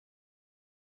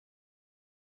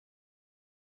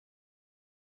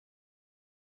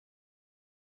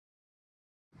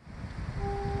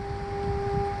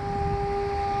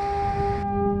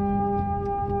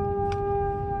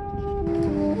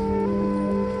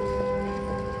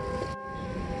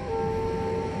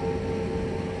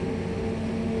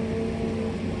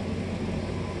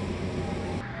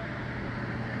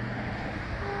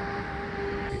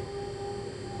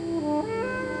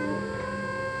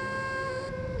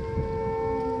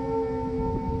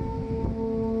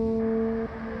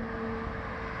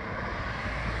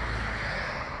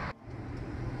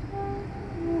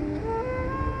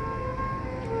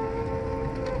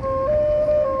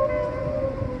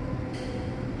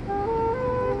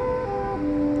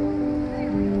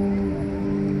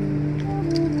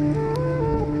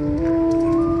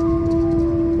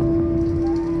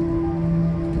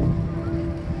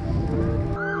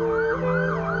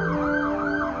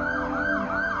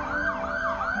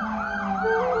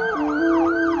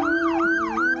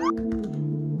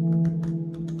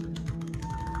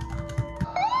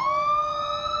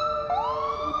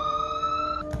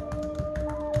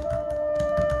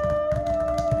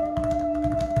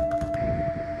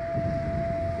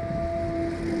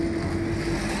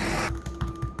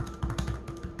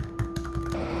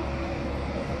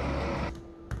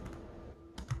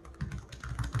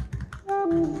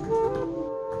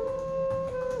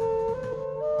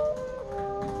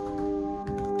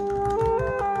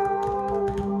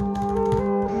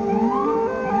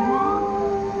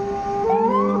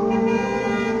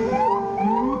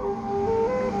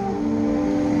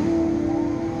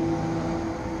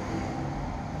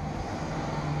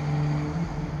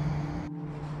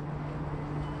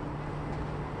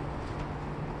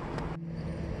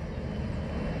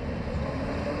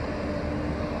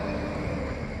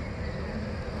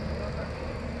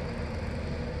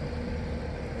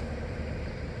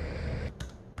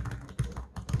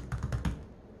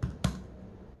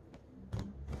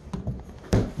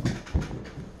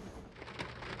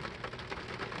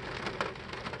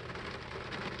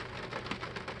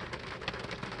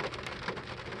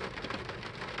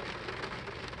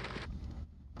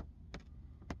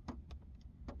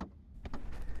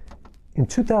In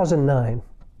 2009,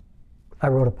 I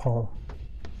wrote a poem.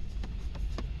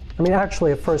 I mean,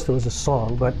 actually, at first it was a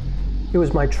song, but it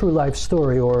was my true life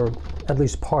story, or at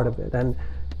least part of it. And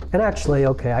actually,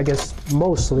 okay, I guess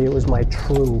mostly it was my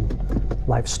true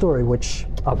life story, which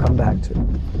I'll come back to.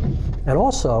 And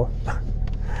also,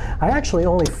 I actually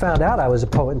only found out I was a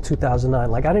poet in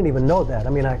 2009. Like, I didn't even know that. I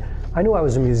mean, I knew I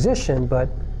was a musician, but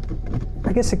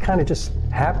I guess it kind of just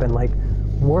happened. Like,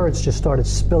 words just started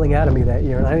spilling out of me that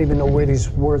year, and I didn't even know where these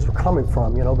words were coming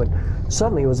from, you know, but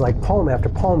suddenly it was like poem after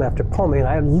poem after poem, and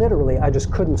I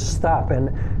just couldn't stop. And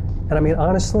I mean,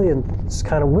 honestly, and it's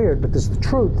kind of weird, but this is the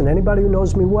truth, and anybody who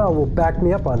knows me well will back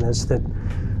me up on this, that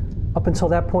up until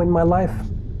that point in my life,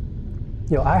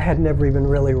 you know, I had never even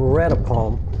really read a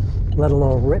poem, let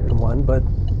alone written one, but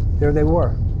there they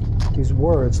were, these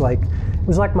words. Like, it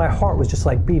was like my heart was just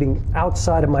like beating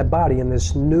outside of my body in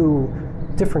this new,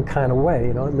 different kind of way,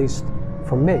 you know, at least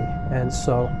for me. And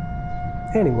so,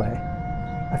 anyway,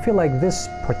 I feel like this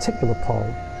particular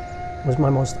poem was my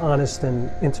most honest and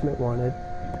intimate one.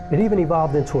 It even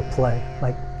evolved into a play.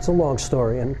 Like, it's a long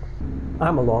story, and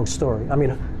I'm a long story. I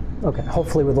mean, okay,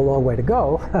 hopefully with a long way to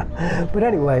go. But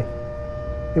anyway,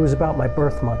 it was about my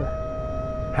birth mother,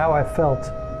 how I felt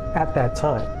at that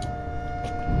time.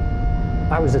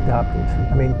 I was adopted.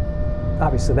 I mean,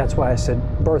 obviously that's why I said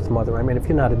birth mother. I mean, if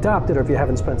you're not adopted, or if you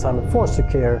haven't spent time in foster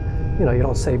care, you know, you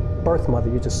don't say birth mother,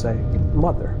 you just say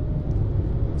mother.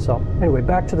 So anyway,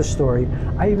 back to the story.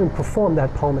 I even performed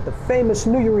that poem at the famous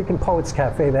New Eurekan Poets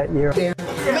Cafe that year.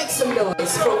 Make some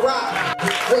noise for Rock.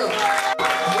 WILK.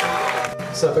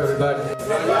 What's up, everybody?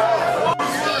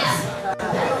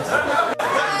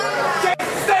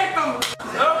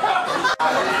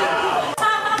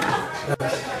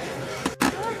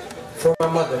 For my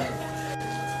mother.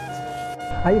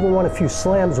 I even won a few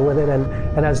slams with it,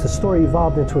 and as the story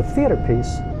evolved into a theater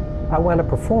piece, I wound up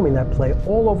performing that play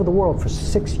all over the world for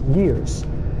 6 years,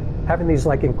 having these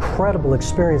like incredible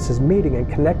experiences, meeting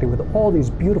and connecting with all these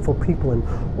beautiful people in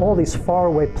all these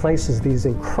faraway places, these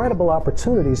incredible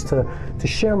opportunities to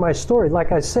share my story,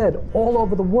 like I said, all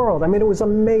over the world. I mean, it was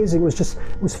amazing. It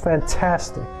was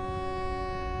fantastic.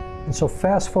 And so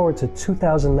fast forward to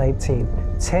 2019,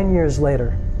 10 years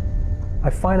later, I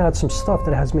find out some stuff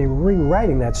that has me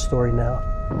rewriting that story now.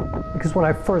 Because when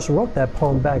I first wrote that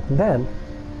poem back then,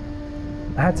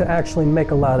 I had to actually make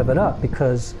a lot of it up,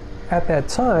 because at that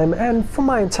time, and for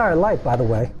my entire life, by the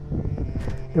way,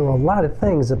 there were a lot of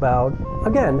things about,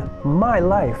 again, my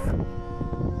life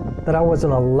that I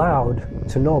wasn't allowed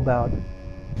to know about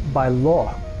by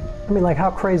law. I mean, like, how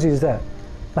crazy is that?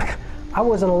 Like, I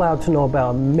wasn't allowed to know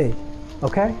about me,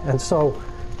 okay? And so,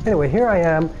 anyway, here I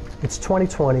am, it's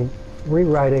 2020,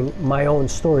 rewriting my own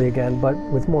story again, but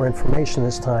with more information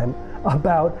this time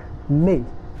about me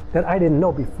that I didn't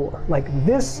know before. Like,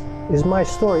 this is my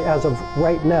story as of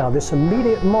right now, this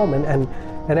immediate moment, and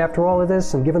after all of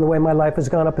this, and given the way my life has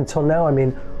gone up until now, I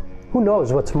mean, who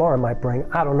knows what tomorrow might bring?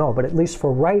 I don't know, but at least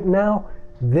for right now,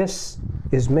 this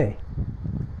is me.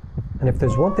 And if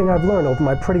there's one thing I've learned over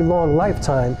my pretty long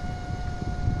lifetime,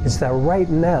 it's that right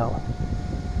now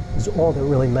is all that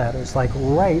really matters. Like,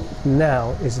 right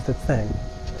now is the thing.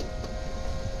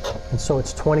 And so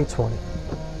it's 2020,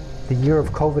 the year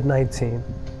of COVID-19,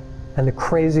 and the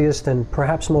craziest and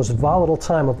perhaps most volatile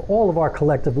time of all of our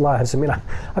collective lives. I mean,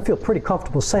 I feel pretty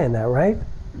comfortable saying that, right?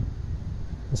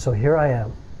 And so here I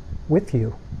am, with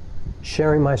you,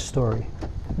 sharing my story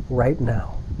right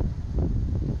now.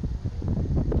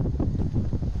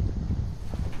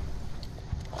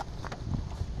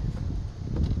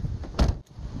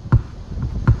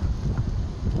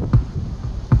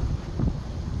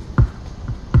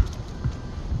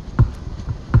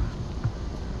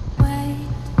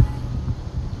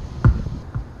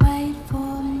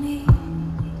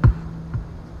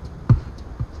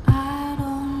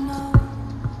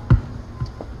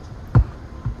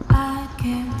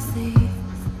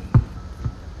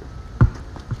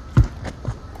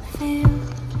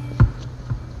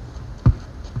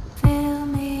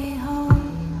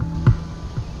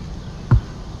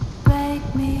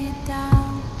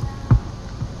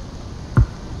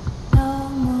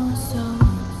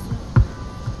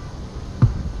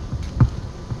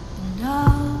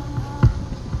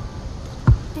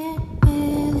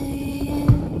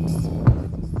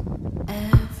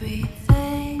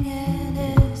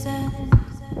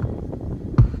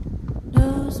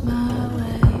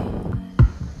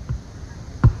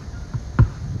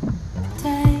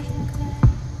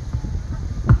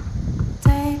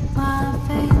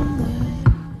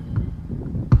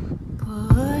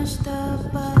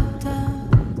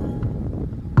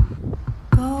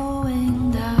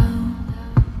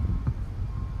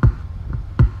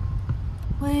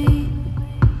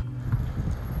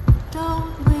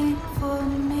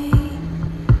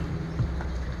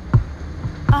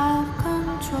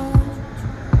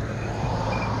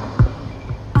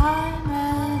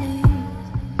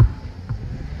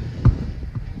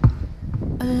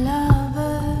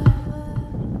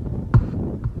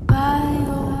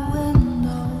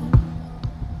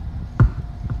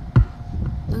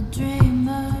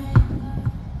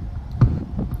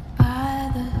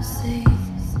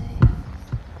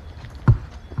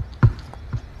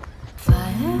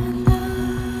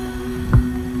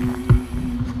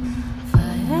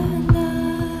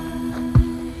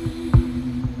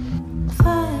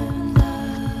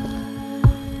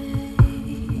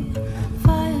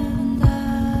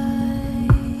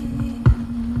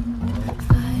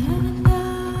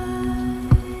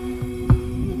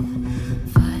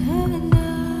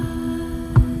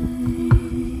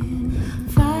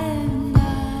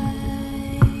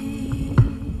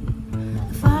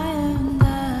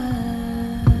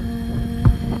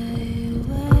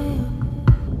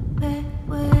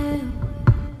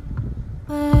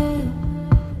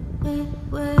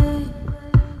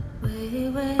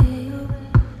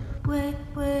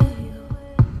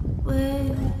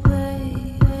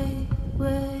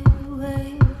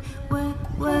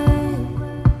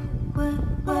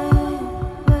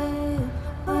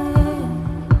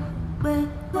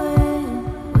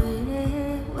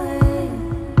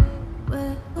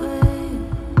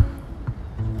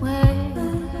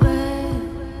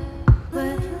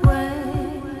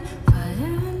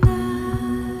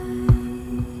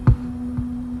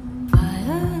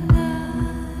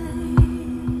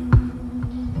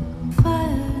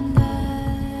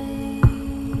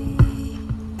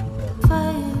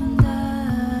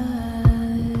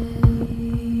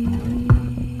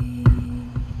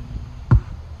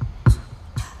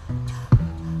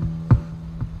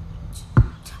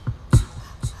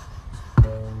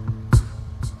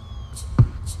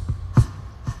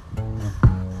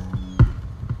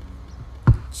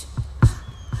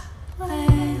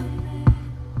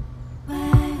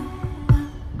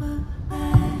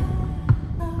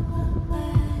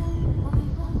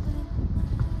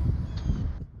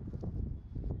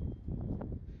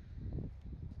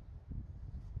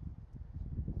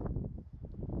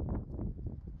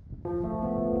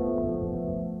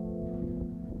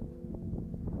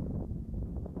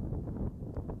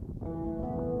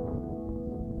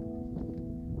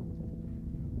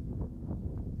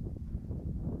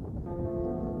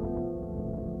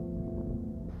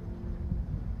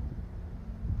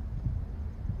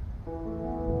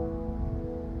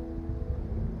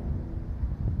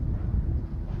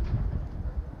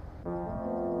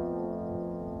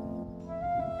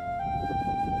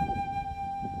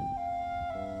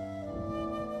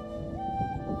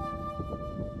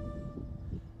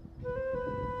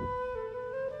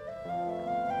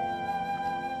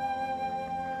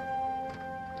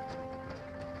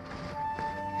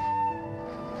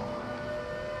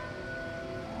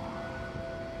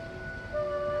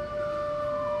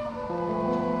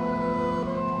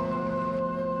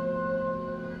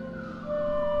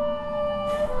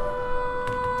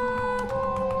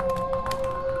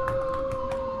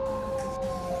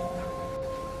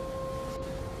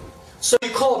 So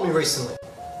you called me recently.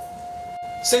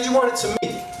 Said you wanted to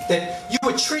meet, that you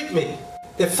would treat me,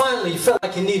 that finally you felt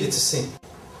like you needed to see me.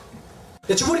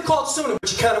 That you would have called sooner,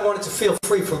 but you kind of wanted to feel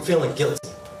free from feeling guilty.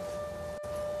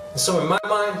 And so in my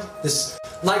mind, this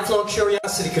lifelong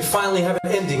curiosity could finally have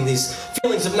an ending. These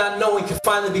feelings of not knowing could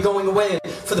finally be going away.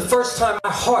 And for the first time,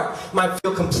 my heart might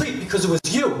feel complete because it was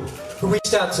you who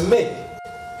reached out to me,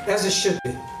 as it should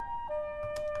be.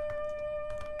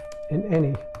 In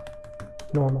any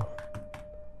normal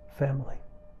family.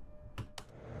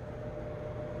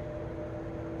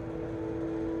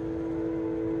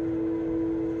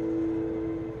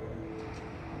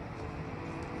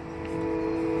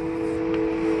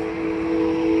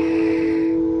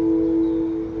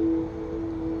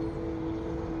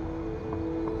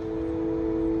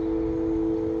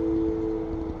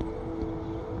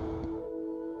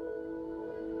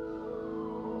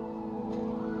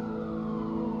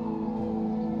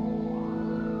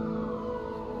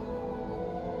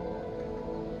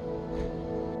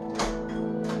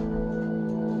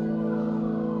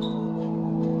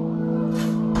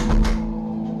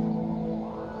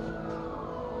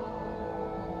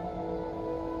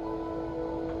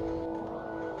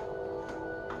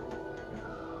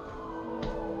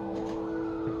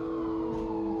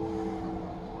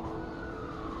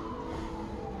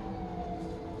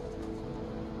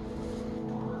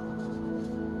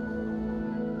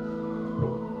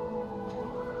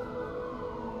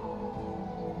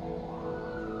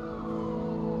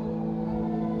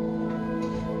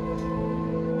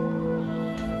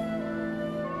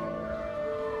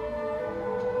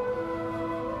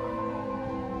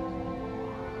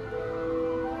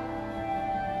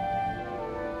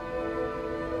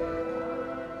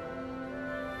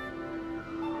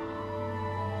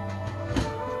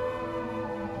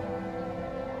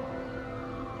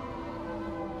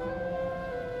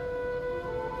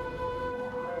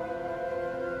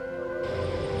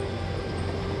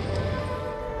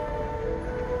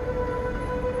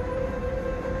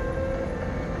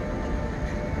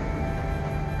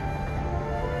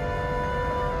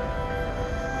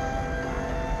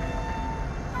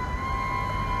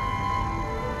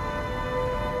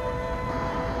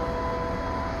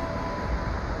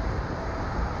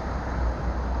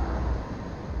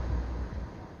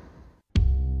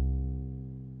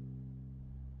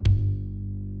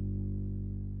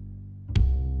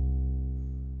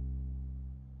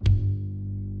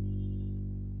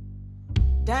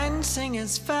 Dancing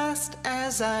as fast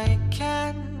as I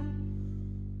can,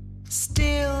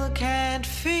 still can't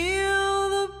feel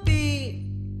the beat.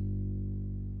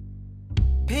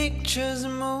 Pictures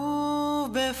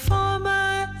move before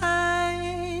my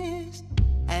eyes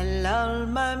and lull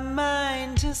my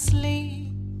mind to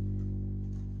sleep.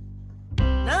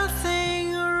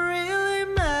 Nothing really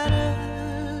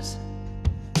matters,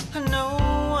 no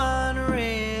one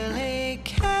really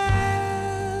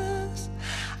cares.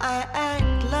 I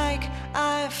act like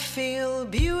I feel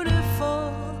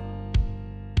beautiful,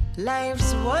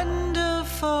 life's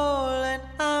wonderful, and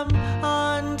I'm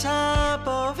on top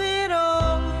of it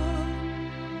all.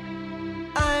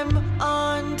 I'm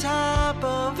on top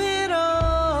of it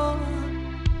all,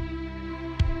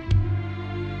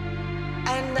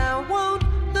 and I won't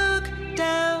look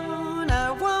down,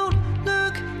 I won't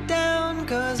look down,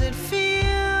 'cause it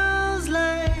feels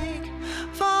like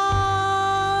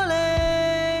falling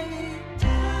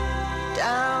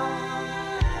down.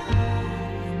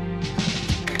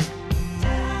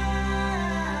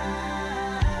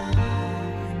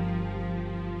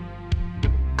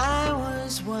 I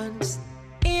was once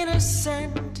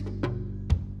innocent,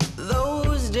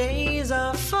 those days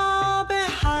are far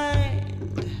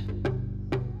behind.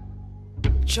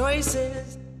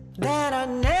 Choices that I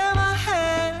never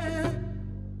had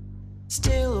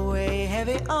still weigh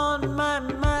heavy on my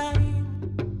mind.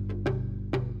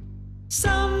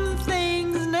 Some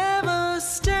things never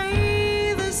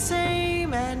stay the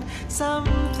same, and some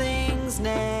things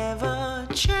never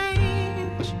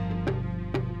change.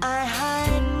 I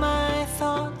hide my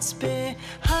thoughts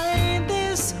behind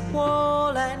this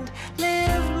wall and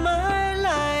live my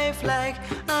life like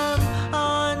I'm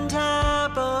on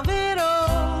top of it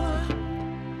all.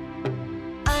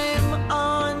 I'm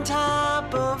on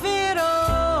top of it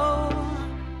all.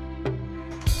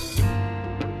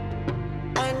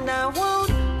 And I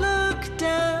won't look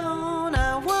down,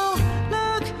 I won't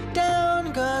look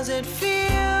down, 'cause it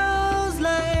feels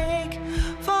like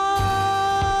falling.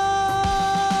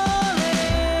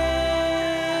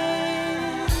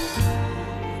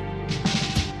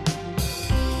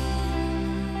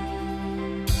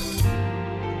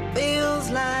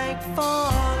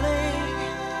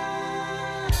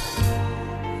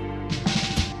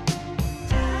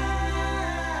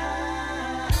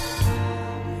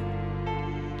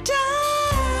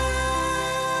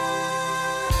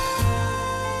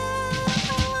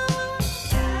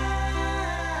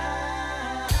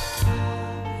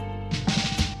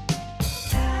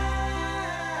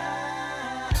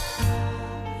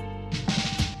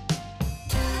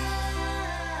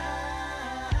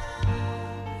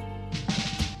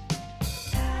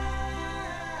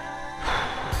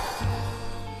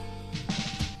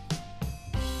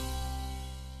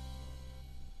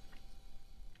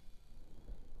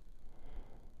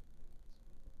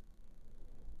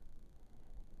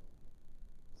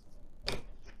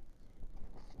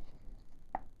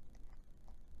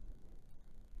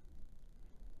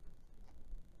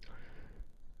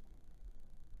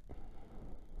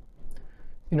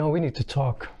 You know, we need to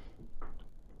talk.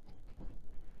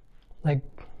 Like,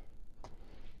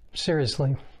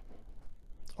 seriously.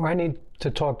 Or I need to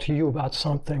talk to you about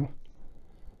something.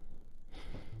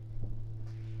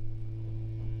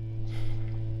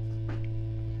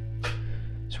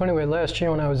 So anyway, last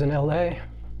year when I was in LA,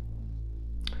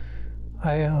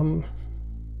 I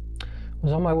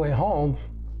was on my way home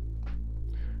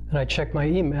and I checked my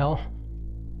email,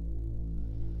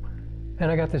 and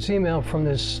I got this email from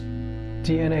this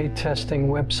DNA testing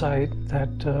website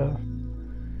that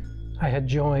I had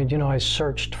joined. You know, I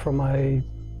searched for my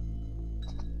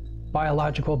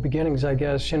biological beginnings, I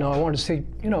guess. You know, I wanted to see,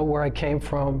 you know, where I came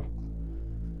from.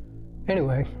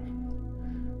 Anyway,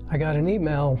 I got an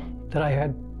email that I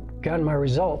had gotten my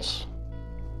results.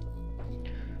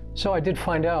 So I did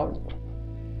find out,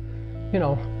 you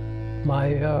know,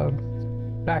 my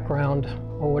background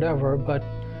or whatever, but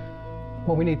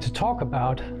what we need to talk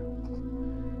about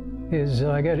is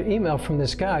I got an email from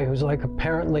this guy who's like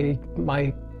apparently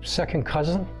my second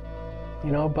cousin,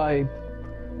 you know, by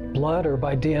blood or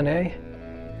by DNA.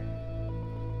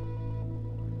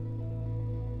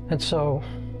 And so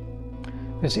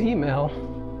this email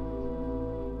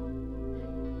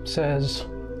says,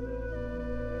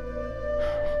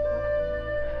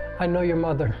 I know your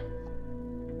mother.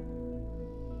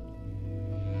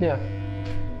 Yeah.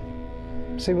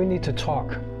 See, we need to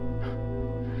talk.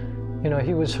 You know,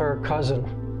 he was her cousin.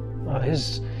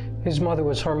 His mother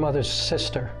was her mother's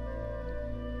sister.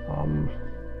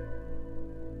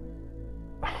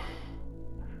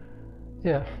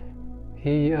 Yeah,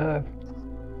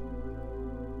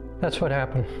 that's what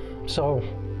happened. So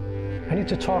I need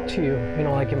to talk to you, you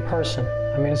know, like in person.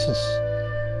 I mean, this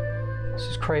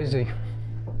is crazy.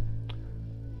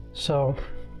 So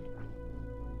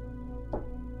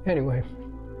anyway,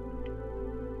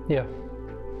 yeah.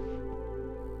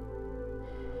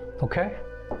 Okay?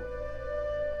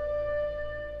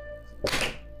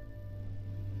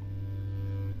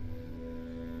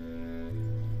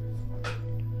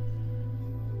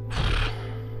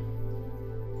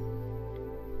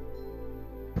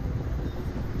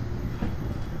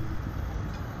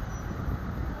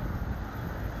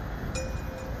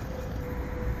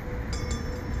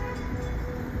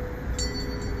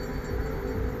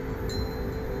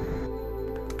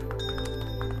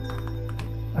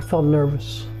 I felt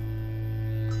nervous.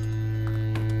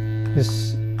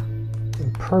 This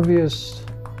impervious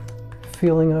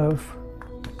feeling of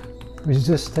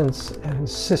resistance and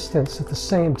insistence at the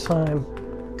same time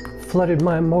flooded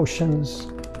my emotions,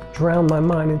 drowned my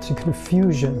mind into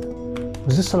confusion.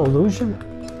 Was this an illusion?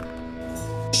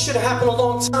 This should have happened a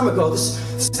long time ago. This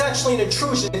is actually an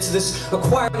intrusion into this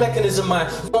acquired mechanism, my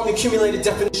long accumulated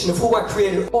definition of who I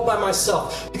created all by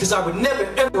myself, because I would never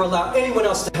ever allow anyone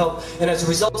else to help, and as a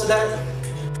result of that,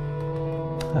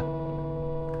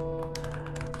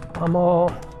 I'm all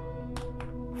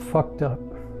fucked up.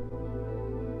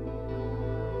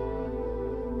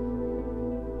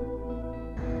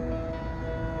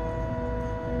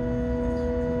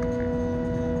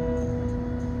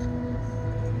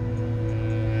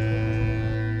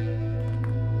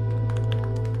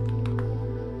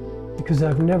 because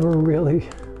I've never really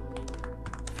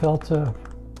felt a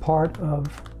part of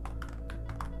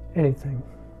anything.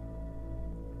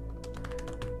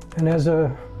 And as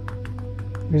a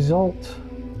result,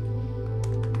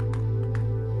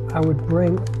 I would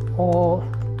bring all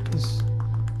this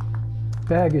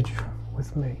baggage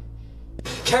with me.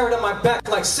 Carried on my back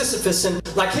like Sisyphus,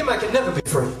 and like him I could never be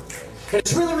free. And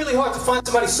it's really, really hard to find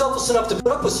somebody selfless enough to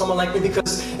put up with someone like me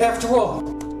because, after all...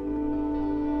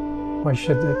 Why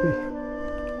should that be?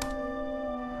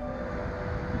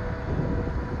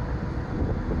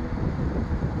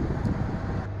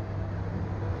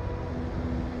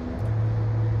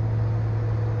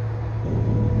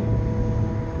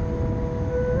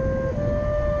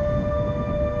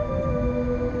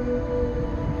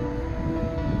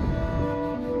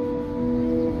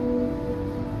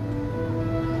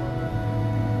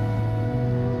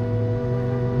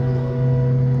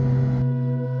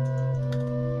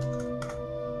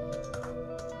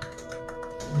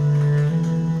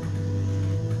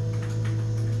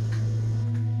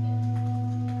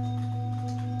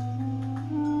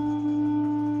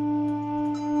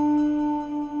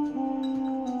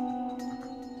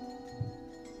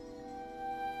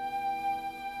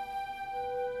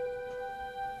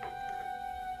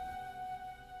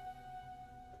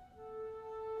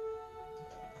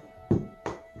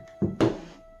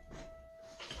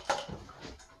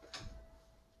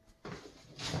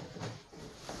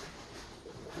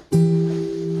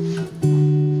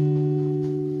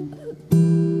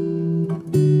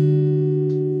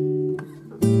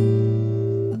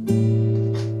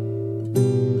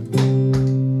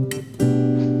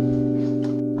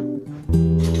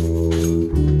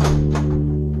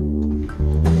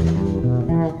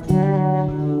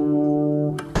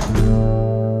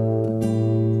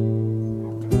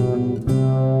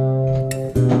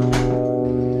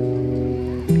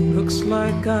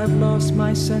 I've lost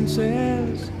my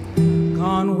senses,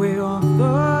 gone way off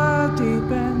the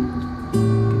deep end.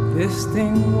 Give this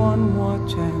thing one more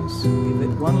chance, give it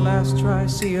one last try,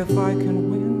 see if I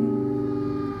can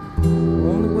win.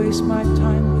 Won't waste my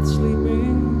time with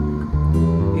sleeping,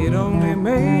 it only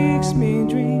makes me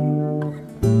dream.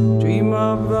 Dream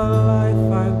of the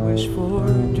life I wish for,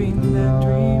 dream that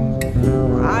dream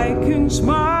where I can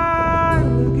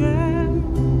smile again.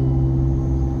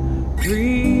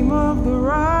 Dream of the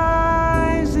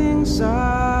rising sun.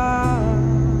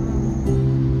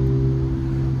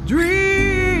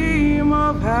 Dream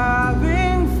of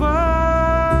having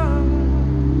fun.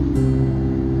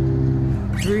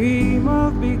 Dream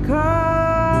of becoming.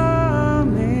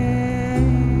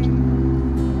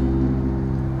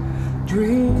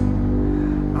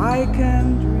 Dream I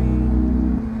can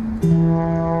dream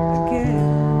again.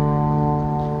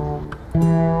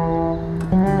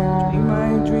 Dream I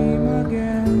dream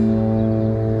again.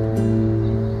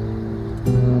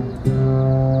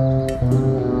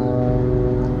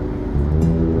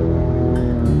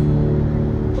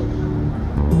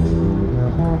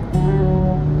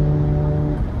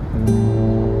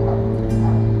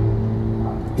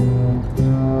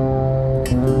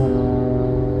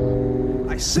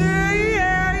 I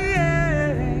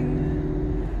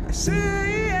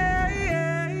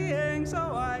sing, so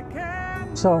I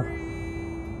can. So,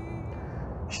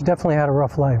 she definitely had a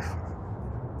rough life.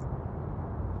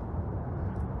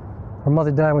 Her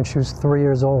mother died when she was 3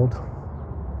 years old.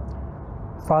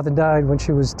 Her father died when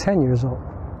she was 10 years old.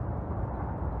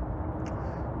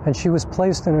 And she was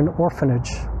placed in an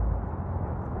orphanage,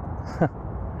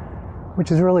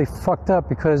 which is really fucked up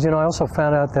because, I also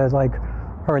found out that, like,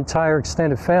 her entire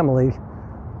extended family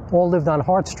all lived on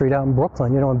Hart Street out in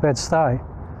Brooklyn, in Bed-Stuy.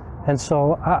 And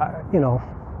so,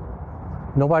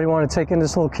 nobody wanted to take in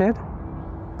this little kid.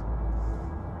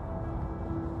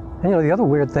 And the other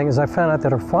weird thing is I found out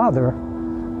that her father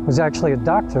was actually a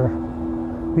doctor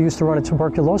who used to run a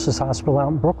tuberculosis hospital out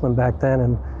in Brooklyn back then,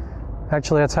 and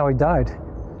actually that's how he died.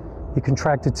 He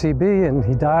contracted TB and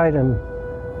he died, and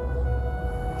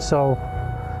so,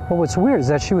 but what's weird is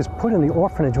that she was put in the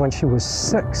orphanage when she was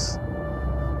 6.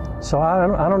 So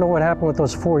I don't know what happened with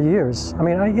those 4 years. I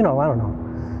mean, I don't know.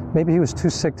 Maybe he was too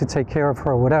sick to take care of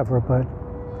her or whatever, but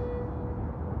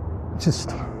it's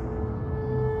just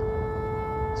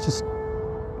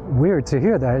weird to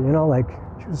hear that, like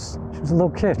she was a little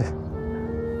kid.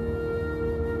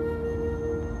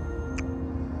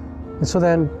 And so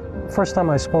then, first time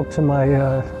I spoke to my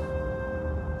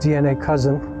DNA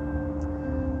cousin,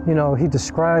 he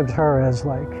described her as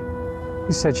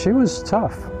he said she was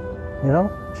tough,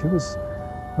 she was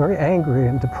very angry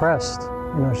and depressed,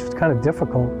 she was kind of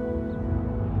difficult.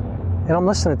 And I'm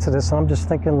listening to this and I'm just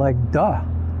thinking duh,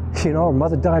 her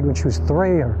mother died when she was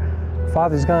 3, her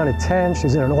Father's gone at 10.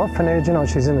 She's in an orphanage, you know,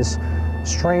 she's in this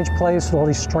strange place with all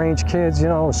these strange kids, you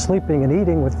know, sleeping and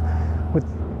eating with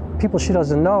people she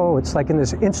doesn't know. It's like in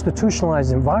this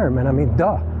institutionalized environment. I mean,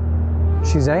 duh.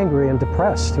 She's angry and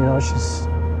depressed, you know, she's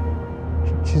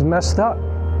messed up.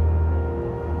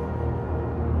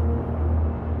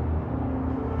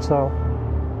 So,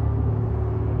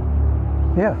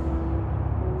 yeah.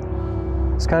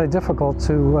 It's kind of difficult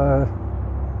to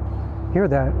hear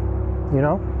that, you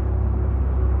know?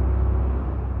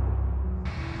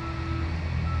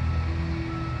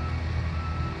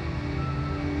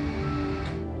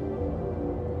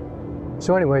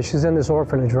 So anyway, she's in this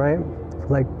orphanage, right? For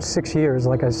like 6 years,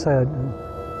 like I said. And,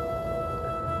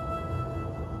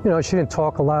 you know, she didn't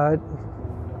talk a lot.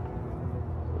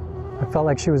 I felt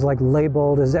like she was like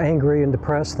labeled as angry and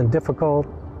depressed and difficult.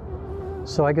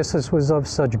 So I guess this was of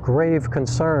such grave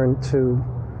concern to,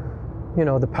 you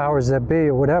know, the powers that be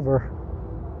or whatever,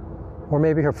 or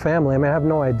maybe her family. I mean, I have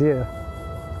no idea.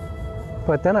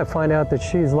 But then I find out that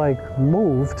she's like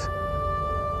moved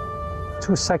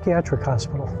to a psychiatric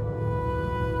hospital.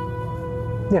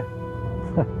 Yeah,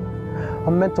 a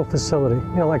mental facility,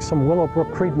 you know, like some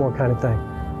Willowbrook Creedmoor kind of thing.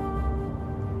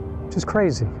 Just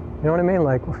crazy, you know what I mean?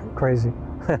 Like crazy,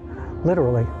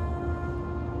 literally.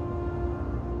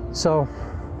 So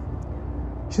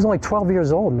she's only 12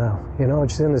 years old now, you know, and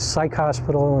she's in this psych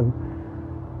hospital, and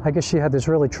I guess she had this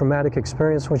really traumatic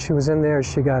experience when she was in there.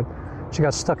 She got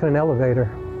stuck in an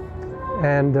elevator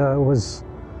and was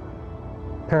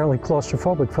apparently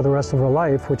claustrophobic for the rest of her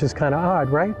life, which is kind of odd,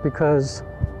 right? Because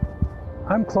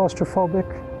I'm claustrophobic,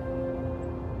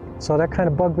 so that kind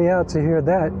of bugged me out to hear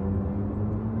that.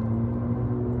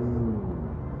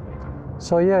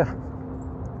 So yeah,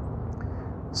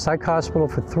 psych hospital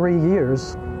for 3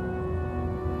 years,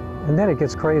 and then it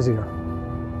gets crazier.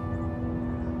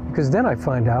 Because then I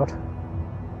find out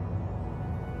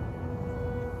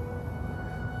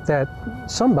that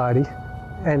somebody,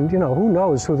 and you know, who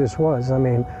knows who this was? I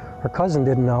mean, her cousin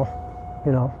didn't know,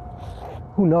 you know,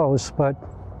 who knows, but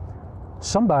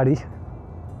somebody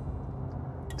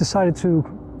decided to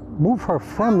move her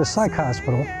from the psych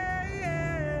hospital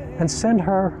and send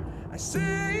her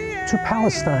to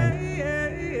Palestine.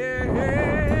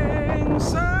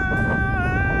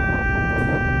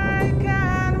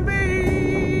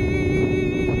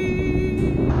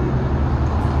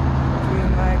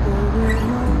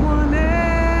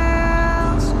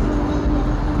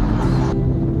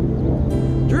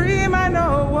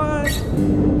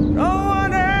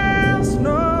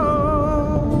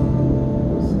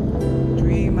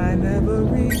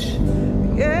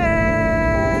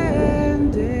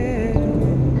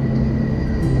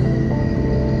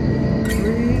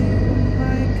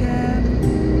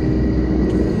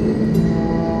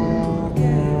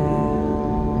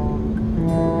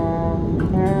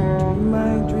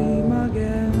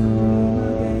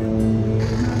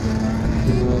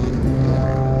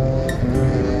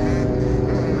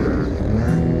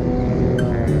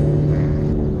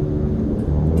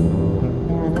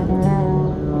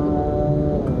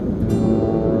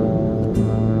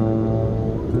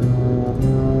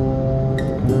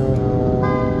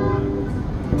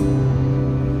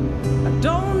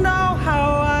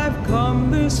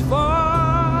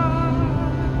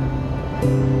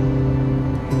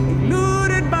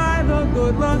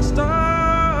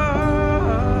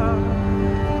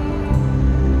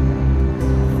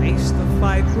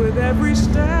 With every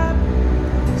step,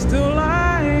 still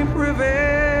I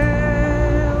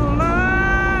prevail,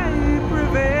 I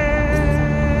prevail,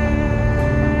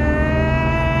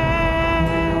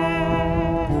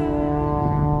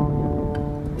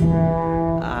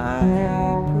 I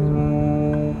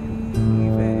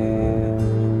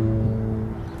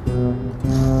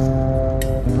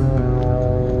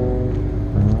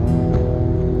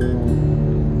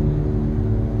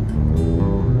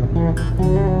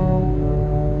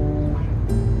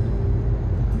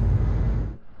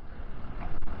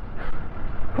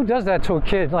Who does that to a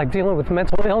kid, like dealing with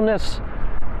mental illness,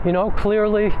 you know,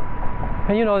 clearly?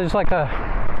 And you know, there's like a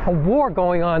war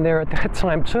going on there at that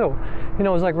time too. You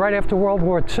know, it was like right after World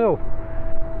War II.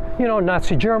 You know,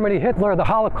 Nazi Germany, Hitler, the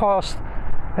Holocaust.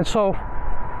 And so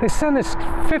they send this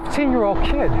 15-year-old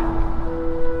kid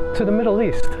to the Middle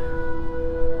East.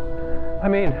 I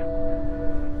mean,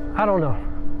 I don't know.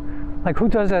 Like, who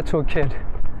does that to a kid?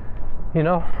 You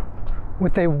know,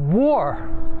 with a war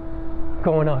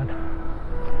going on.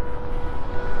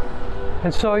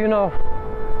 And so, you know,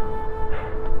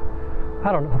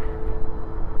 I don't know.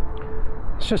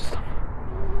 It's just,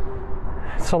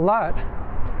 it's a lot.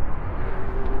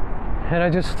 And I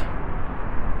just,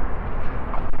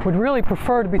 would really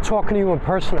prefer to be talking to you in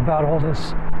person about all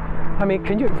this. I mean,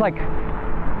 can you, like,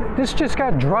 this just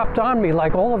got dropped on me,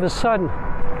 like, all of a sudden.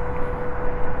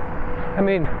 I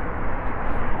mean,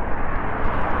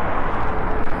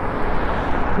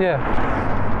 yeah.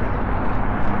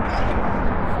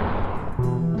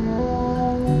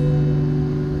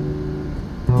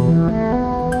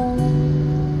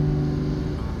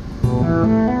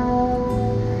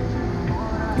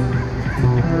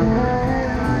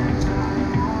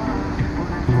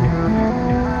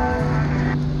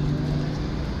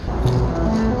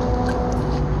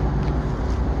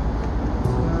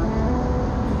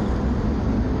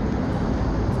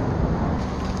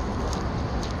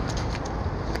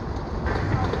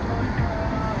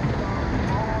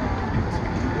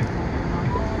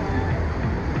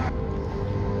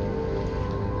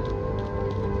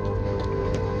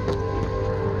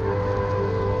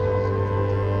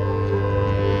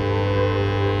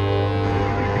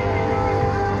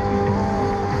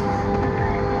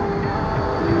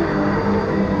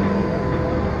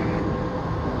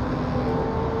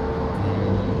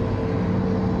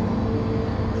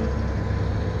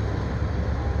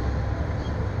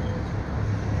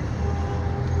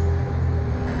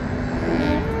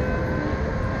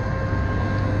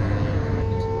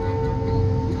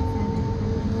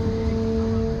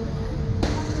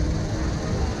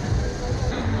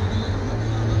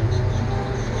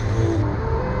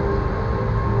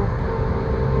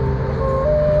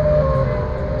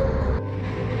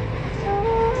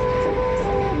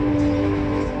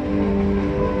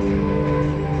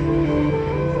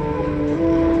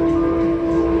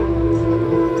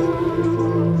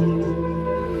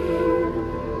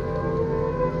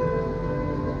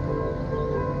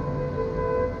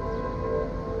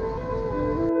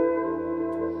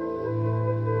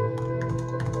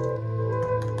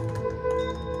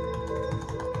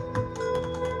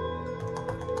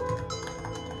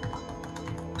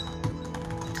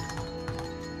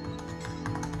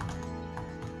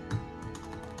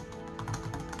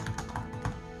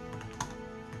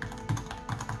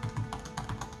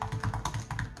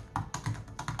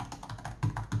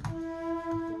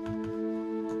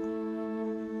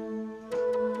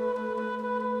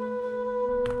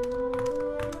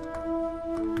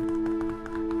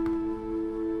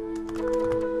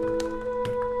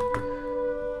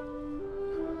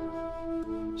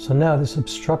 So now this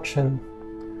obstruction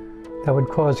that would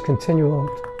cause continual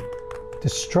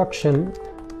destruction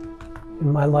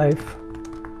in my life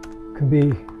could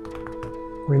be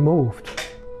removed.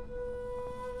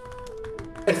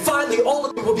 And finally, all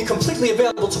of me will be completely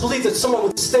available to believe that someone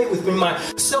would stay with me. My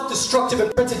self-destructive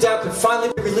and printed down could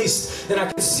finally be released, and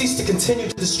I could cease to continue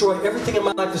to destroy everything in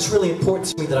my life that's really important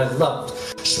to me that I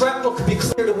loved. Shrapnel could be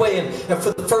cleared away, and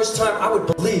for the first time, I would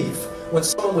believe when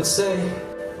someone would say,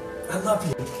 I love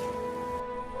you.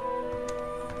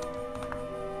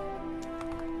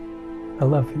 I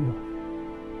love you.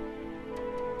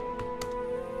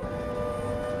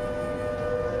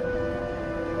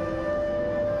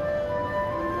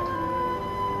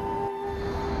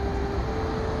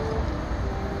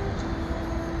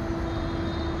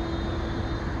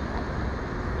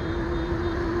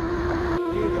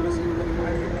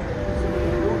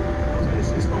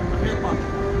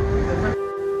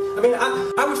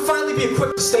 I would finally be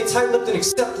equipped to stay tight-lipped and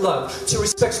accept love, to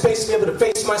respect space, to be able to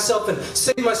face myself and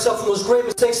save myself from those grave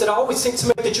mistakes that I always seem to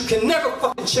make that you can never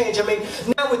fucking change. I mean,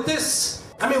 now with this,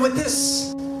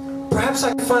 perhaps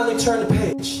I can finally turn the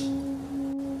page.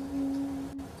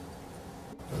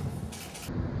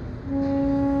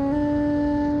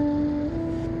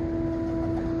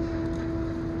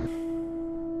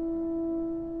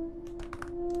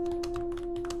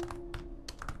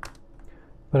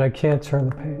 But I can't turn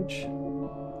the page.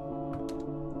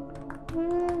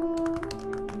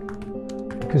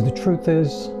 Because the truth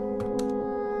is,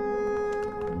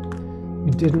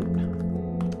 you didn't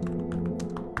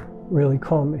really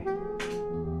call me.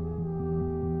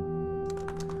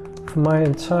 For my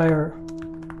entire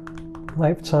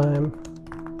lifetime,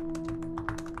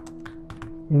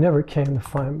 you never came to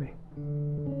find me.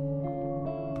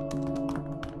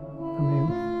 I mean,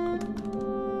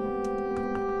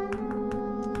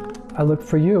 I looked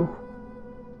for you.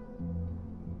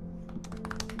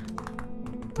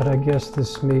 But I guess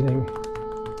this meeting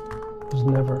was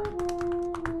never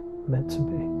meant to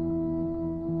be.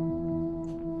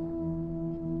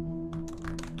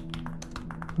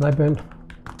 And I've been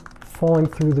falling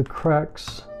through the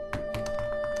cracks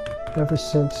ever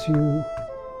since you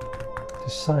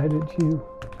decided you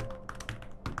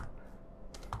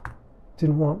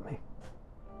didn't want me.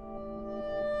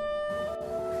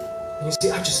 And you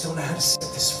see, I just don't know how to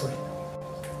set this free.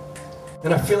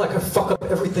 And I feel like I fuck up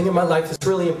everything in my life. It's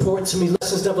really important to me.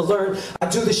 Lessons never learned. I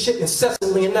do this shit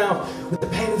incessantly, and now, with the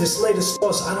pain of this latest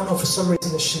loss, I don't know, for some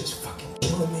reason this shit is fucking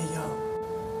killing me,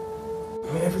 yo.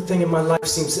 I mean, everything in my life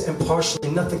seems to end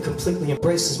partially. Nothing completely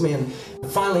embraces me, and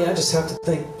finally I just have to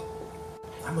think,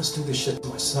 I must do this shit to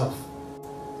myself.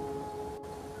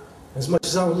 As much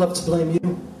as I would love to blame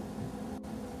you,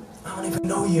 I don't even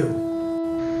know you.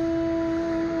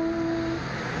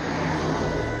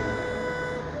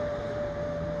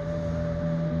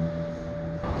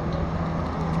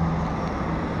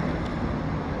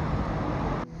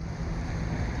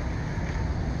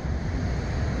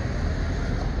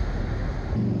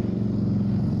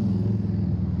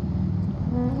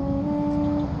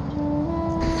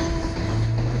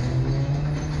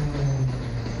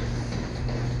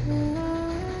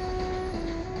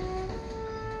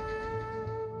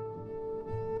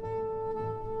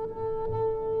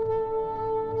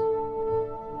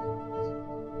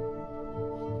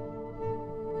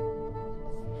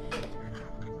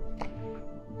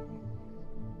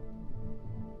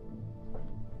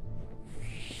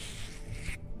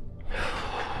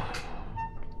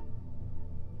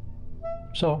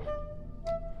 So,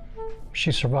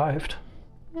 she survived.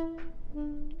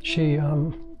 She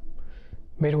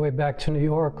made her way back to New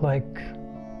York, like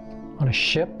on a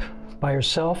ship by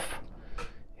herself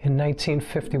in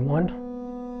 1951.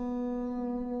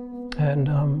 And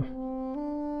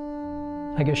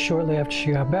I guess shortly after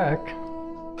she got back,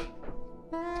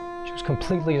 she was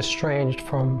completely estranged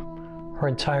from her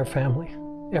entire family,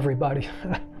 everybody.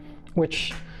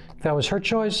 Which, if that was her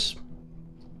choice,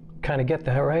 kind of get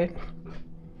that, right?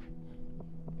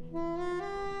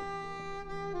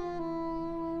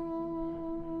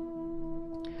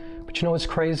 But you know what's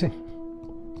crazy?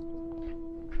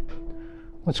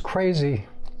 What's crazy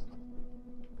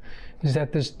is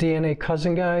that this DNA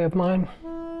cousin guy of mine,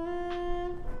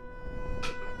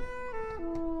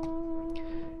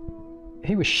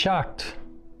 he was shocked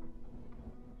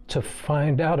to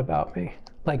find out about me.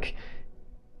 Like,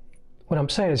 what I'm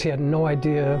saying is he had no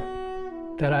idea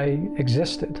that I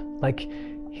existed. Like,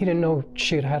 he didn't know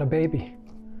she had had a baby.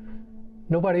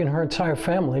 Nobody in her entire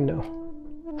family knew.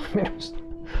 I mean,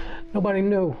 nobody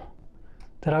knew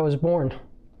that I was born.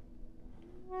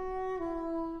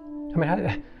 I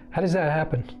mean, how does that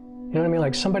happen? You know what I mean?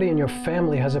 Like, somebody in your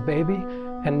family has a baby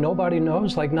and nobody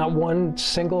knows? Like, not one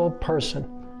single person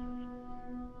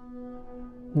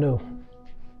knew.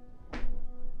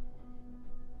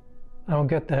 I don't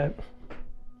get that.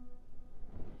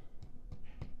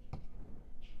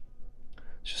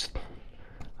 It's just,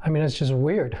 I mean, it's just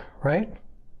weird, right?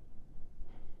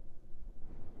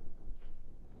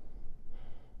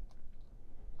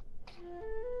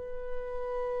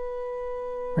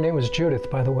 Her name was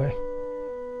Judith, by the way.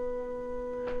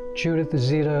 Judith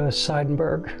Zeta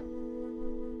Seidenberg.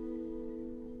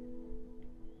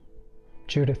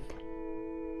 Judith.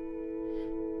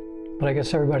 But I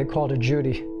guess everybody called her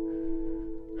Judy.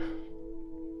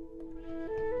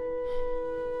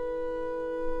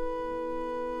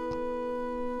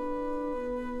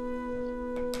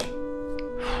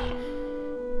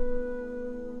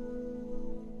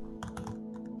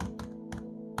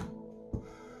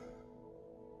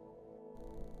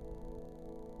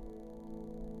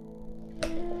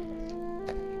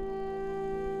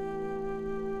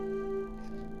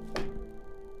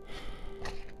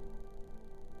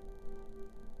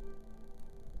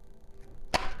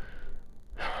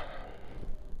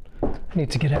 I need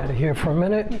to get out of here for a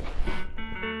minute.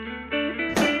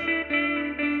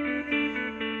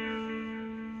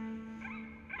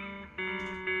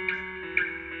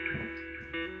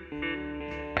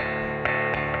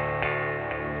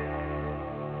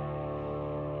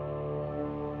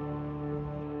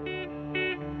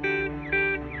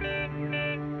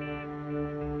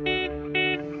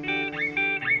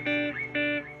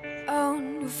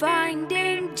 On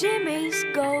finding Jimmy's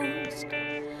ghost.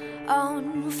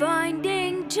 On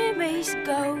finding Jimmy's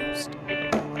ghost,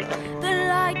 the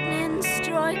lightning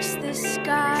strikes the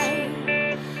sky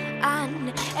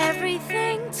and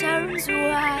everything turns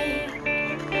white.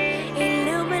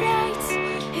 Illuminates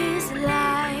his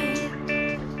light.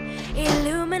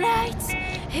 Illuminates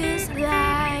his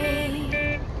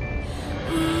light.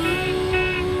 Ooh.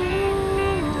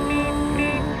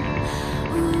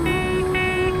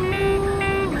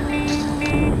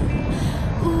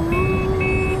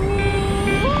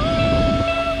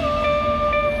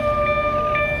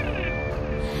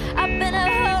 I've been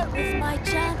hurt with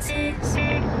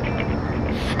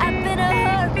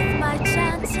my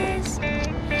chances.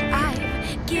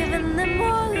 I've given them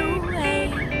all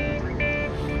away,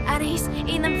 and he's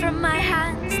eaten them from my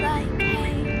hands like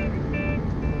hay.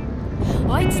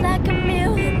 it's like a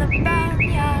mule in the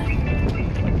barnyard,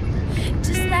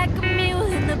 just like a mule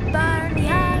in the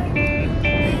barnyard.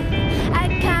 I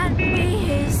can't be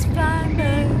his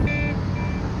farmer.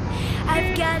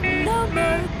 I've got no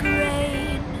more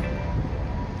grain.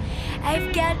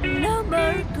 I've got no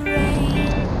more grain.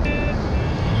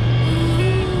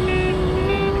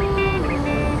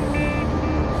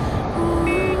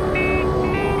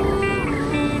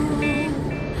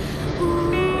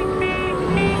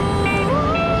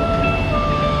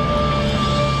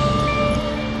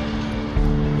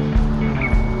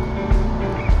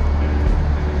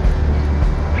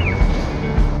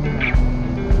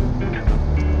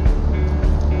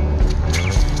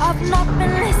 I've not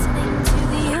been listening to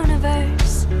the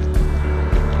universe.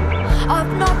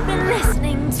 I've not been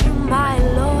listening to my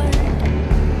Lord.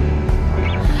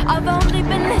 I've only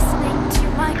been listening to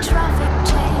my traffic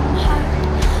jam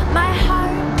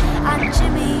heart and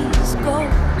Jimmy's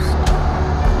ghost.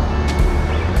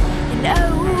 And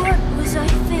oh, what was I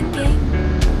thinking?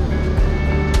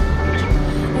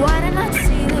 Why didn't I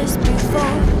see this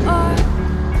before?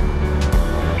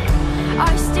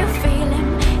 I still feel him.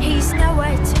 He's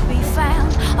nowhere to be found.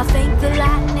 I thank the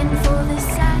lightning for the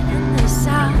sight and the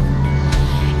sound.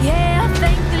 Yeah, I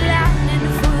thank the lightning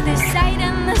for the sight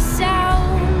and the sound.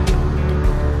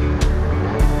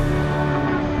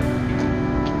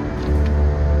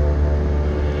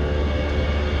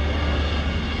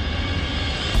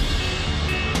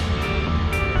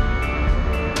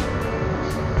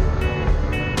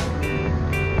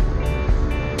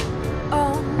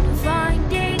 On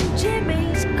finding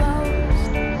Jimmy's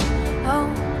ghost.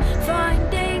 On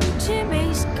finding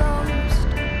Jimmy's ghost.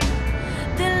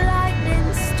 The lightning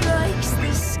strikes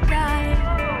the sky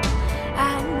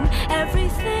and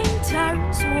everything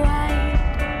turns white.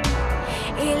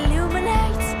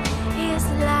 Illuminates his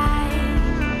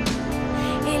light.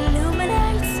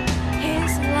 Illuminates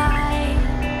his light.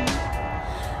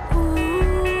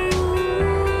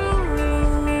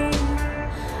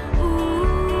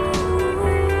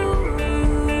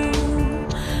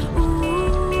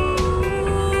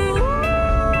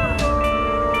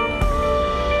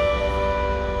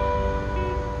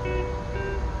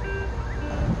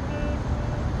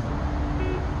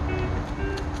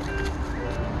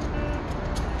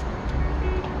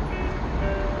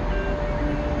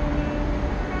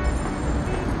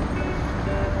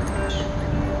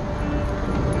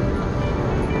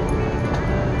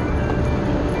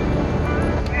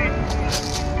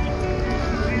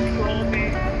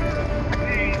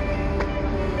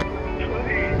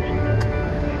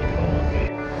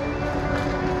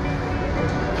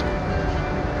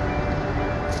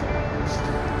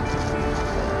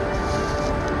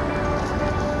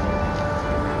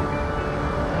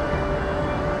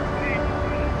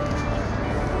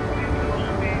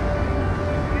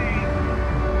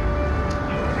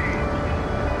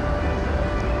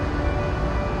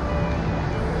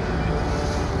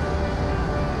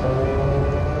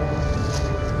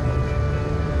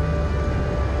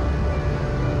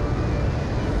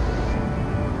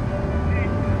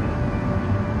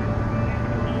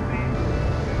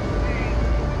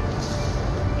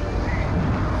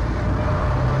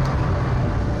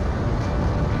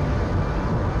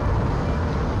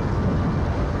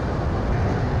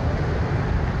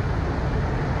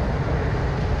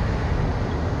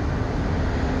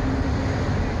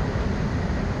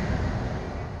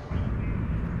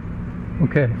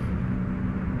 Okay.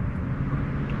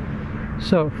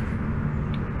 So,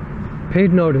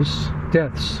 paid notice,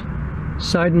 deaths.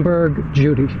 Seidenberg,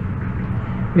 Judy.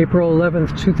 April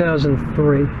 11th,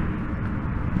 2003.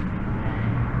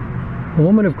 A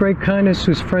woman of great kindness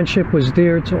whose friendship was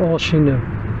dear to all she knew.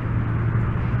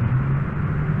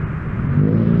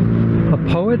 A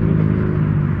poet?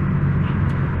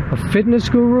 A fitness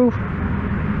guru?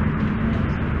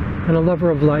 And a lover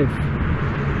of life.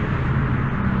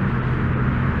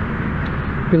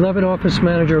 Beloved office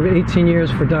manager of 18 years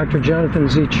for Dr. Jonathan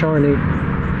Z. Charney,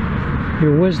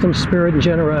 your wisdom, spirit, and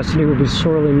generosity will be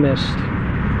sorely missed.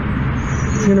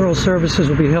 Funeral services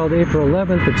will be held April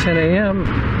 11th at 10 a.m.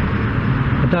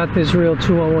 Adat Israel,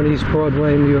 201 East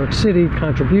Broadway, New York City.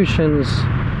 Contributions.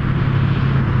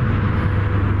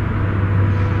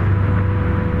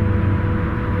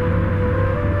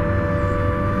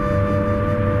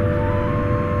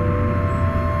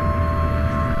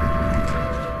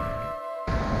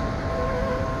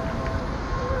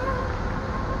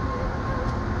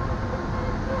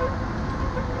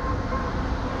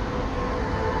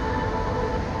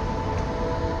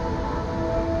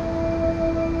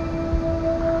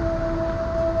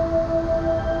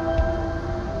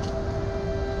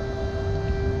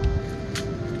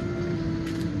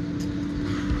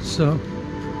 So,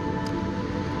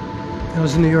 that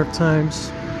was the New York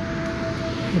Times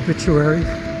obituary.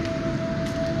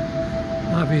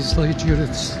 Obviously,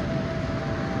 Judith's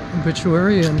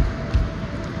obituary, and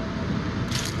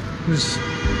it was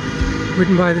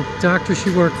written by the doctor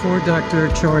she worked for, Dr.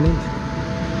 Charney.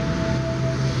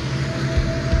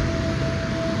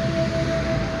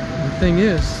 The thing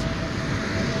is,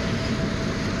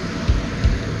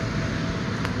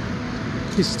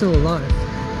 he's still alive.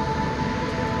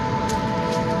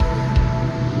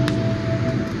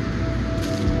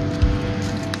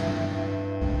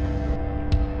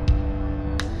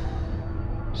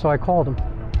 So I called him.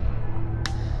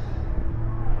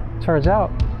 Turns out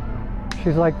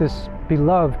she's like this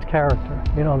beloved character,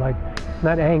 you know, like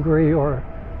not angry or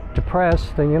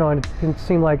depressed, and you know, and it didn't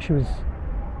seem like she was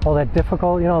all that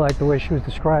difficult, you know, like the way she was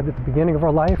described at the beginning of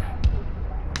her life.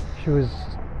 She was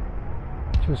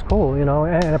cool, you know,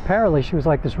 and apparently she was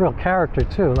like this real character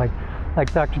too. Like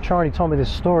Dr. Charney told me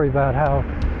this story about how,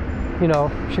 you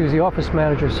know, she was the office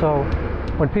manager, so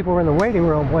when people were in the waiting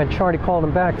room, when Charney called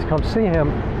him back to come see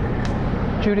him,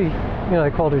 Judy, you know, they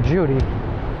called her Judy,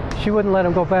 she wouldn't let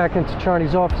him go back into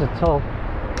Charney's office until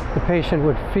the patient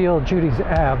would feel Judy's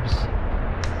abs.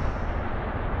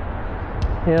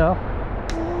 You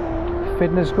know?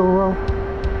 Fitness guru.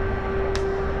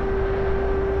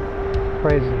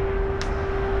 Crazy.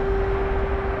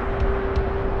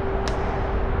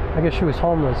 I guess she was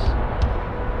homeless.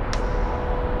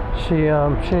 She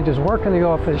didn't just work in the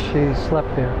office, she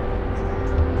slept there.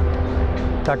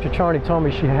 Dr. Charney told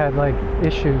me she had like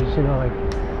issues, you know, like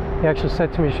he actually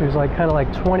said to me she was like kind of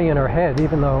like 20 in her head,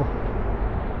 even though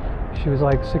she was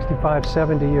like 65,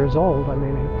 70 years old. I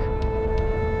mean,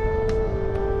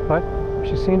 but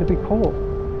she seemed to be cool.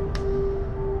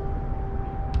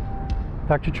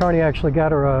 Dr. Charney actually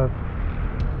got her a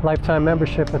lifetime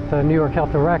membership at the New York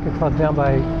Health and Racquet Club down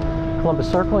by Columbus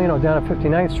Circle, you know, down at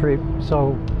 59th Street,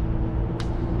 so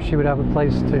she would have a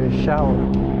place to shower.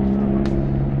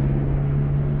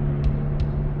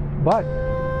 But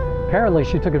apparently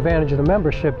she took advantage of the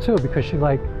membership too, because she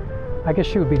I guess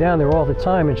she would be down there all the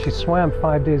time, and she swam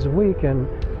 5 days a week, and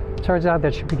it turns out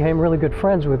that she became really good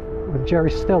friends with Jerry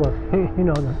Stiller, you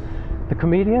know, the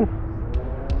comedian,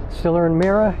 Stiller and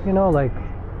Mira, you know, like,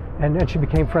 and she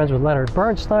became friends with Leonard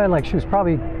Bernstein. Like she was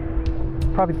probably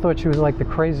thought she was like the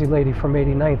crazy lady from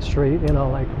 89th Street, you know,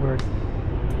 like where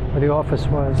the office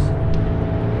was.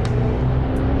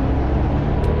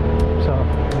 So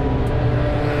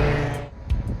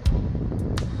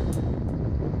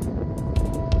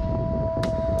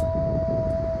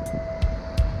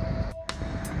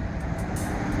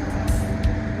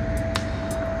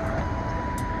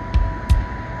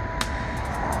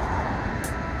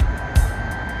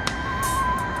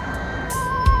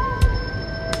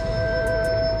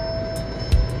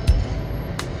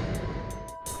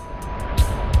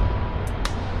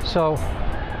So,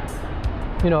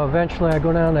 you know, eventually I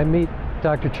go down and I meet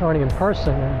Dr. Charney in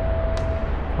person,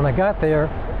 and when I got there,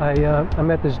 I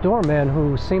met this doorman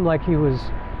who seemed like he was,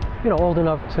 you know, old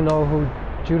enough to know who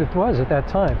Judith was at that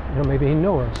time. You know, maybe he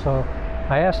knew her. So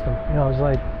I asked him, you know, I was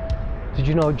like, did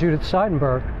you know Judith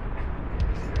Seidenberg?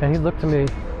 And he looked at me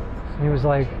and he was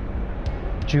like,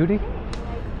 Judy?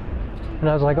 And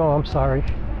I was like, oh, I'm sorry.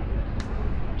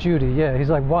 Judy, yeah. He's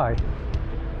like, why?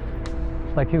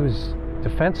 Like he was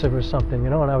defensive or something,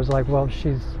 you know, and I was like, well,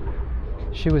 she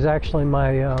was actually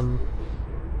my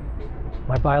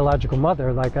my biological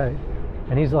mother, like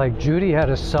and he's like, Judy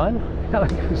had a son? Like,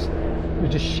 he was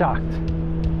just shocked,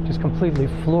 just completely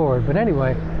floored. But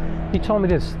anyway, he told me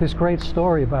this great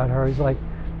story about her.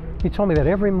 He told me that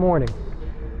every morning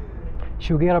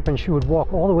she would get up and she would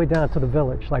walk all the way down to the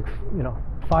village, like, you know,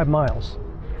 5 miles,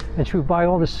 and she would buy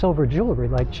all this silver jewelry,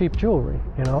 like cheap jewelry,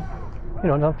 you know,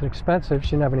 nothing expensive.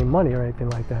 She didn't have any money or anything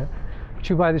like that. But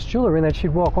she'd buy this jewelry, and then she'd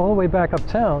walk all the way back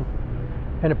uptown,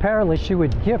 and apparently she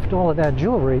would gift all of that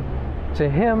jewelry to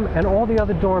him and all the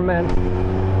other doormen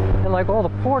and like all the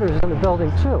porters in the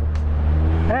building too,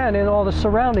 and in all the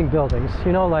surrounding buildings,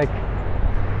 you know, like,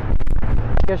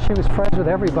 I guess she was friends with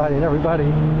everybody and everybody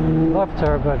loved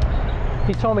her. But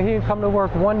he told me he didn't come to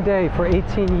work one day for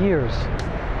 18 years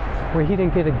where he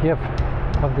didn't get a gift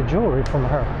of the jewelry from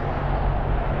her.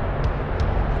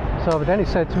 So, but then he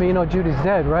said to me, you know, Judy's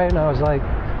dead, right? And I was like,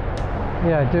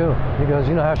 yeah, I do. He goes,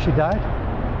 you know how she died?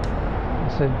 I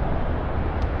said,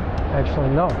 actually,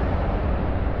 no.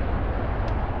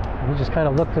 And he just kind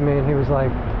of looked at me and he was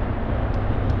like,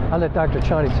 I'll let Dr.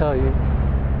 Charney tell you,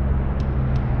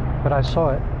 but I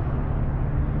saw it.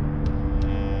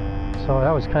 So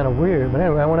that was kind of weird. But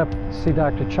anyway, I went up to see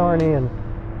Dr. Charney, and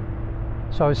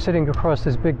so I was sitting across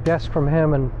this big desk from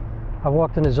him, and I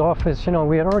walked in his office, you know,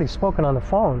 we had already spoken on the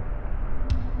phone,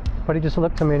 but he just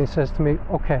looked at me and he says to me,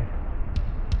 okay.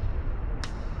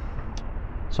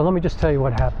 So let me just tell you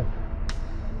what happened.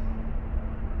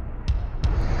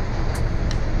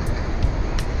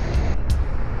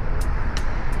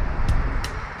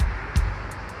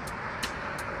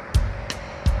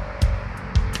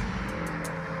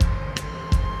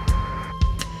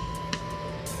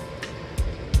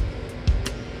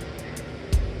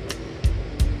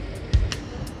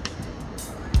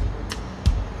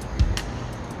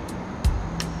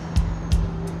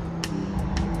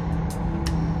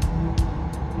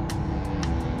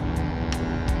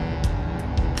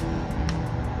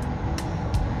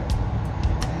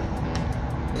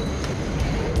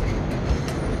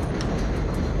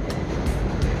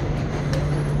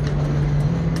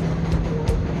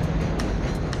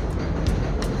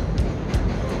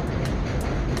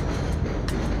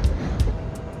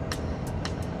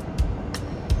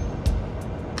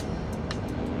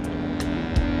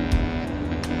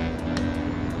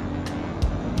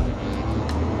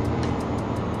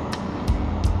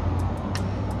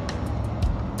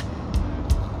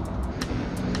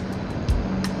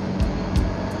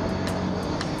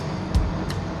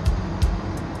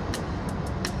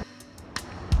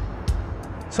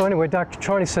 So anyway, Dr.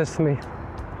 Charney says to me,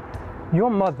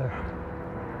 your mother,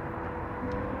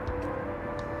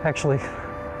 actually,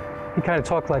 he kind of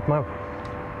talked like my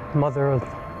mother,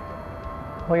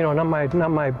 well, you know, not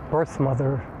my birth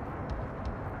mother.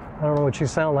 I don't know what she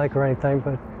sounded like or anything,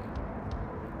 but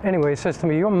anyway, he says to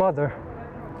me, your mother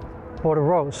bought a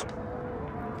rose,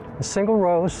 a single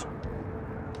rose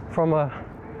from a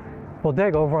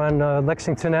bodega over on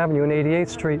Lexington Avenue and 88th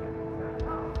Street,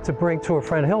 to bring to her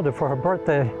friend Hilda for her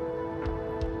birthday,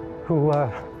 who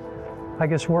I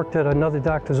guess worked at another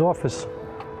doctor's office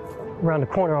around the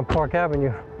corner on Park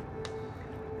Avenue.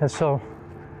 And so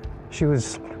she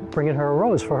was bringing her a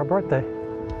rose for her birthday.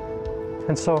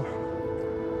 And so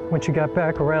when she got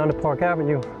back around to Park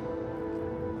Avenue,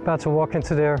 about to walk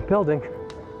into their building,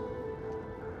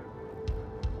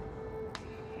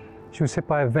 she was hit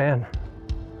by a van.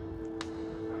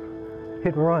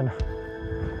 Hit and run.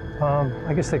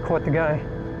 I guess they caught the guy.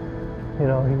 You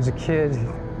know, he was a kid.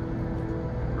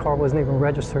 The car wasn't even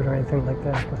registered or anything like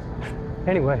that. But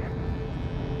anyway,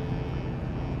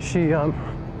 she got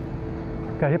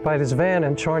hit by this van,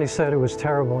 and Charney said it was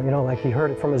terrible. You know, like he heard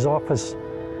it from his office.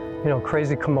 You know,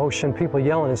 crazy commotion, people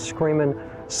yelling and screaming,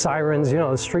 sirens. You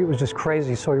know, the street was just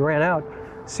crazy. So he ran out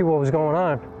to see what was going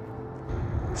on.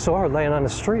 Saw her laying on the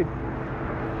street,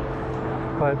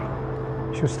 but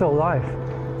she was still alive.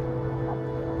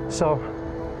 So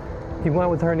he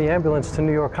went with her in the ambulance to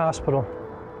New York Hospital.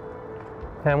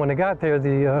 And when they got there,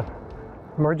 the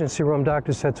emergency room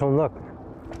doctor said to him, look,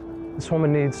 this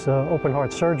woman needs open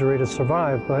heart surgery to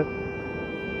survive, but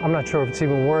I'm not sure if it's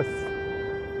even worth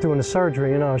doing the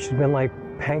surgery. You know, she's been like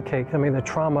pancake. I mean, the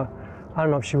trauma, I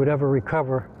don't know if she would ever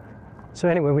recover. So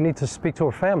anyway, we need to speak to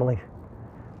her family.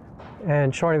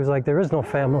 And Charney was like, there is no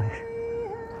family.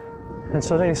 And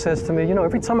so then he says to me, you know,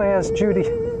 every time I ask Judy,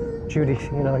 you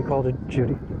know, he called her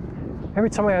Judy. Every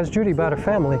time I asked Judy about her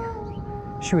family,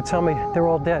 she would tell me they're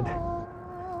all dead.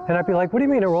 And I'd be like, what do you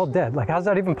mean they're all dead? Like, how's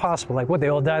that even possible? Like, what, they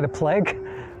all died of the plague?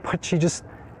 But she just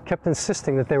kept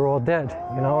insisting that they were all dead,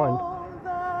 you know,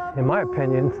 and in my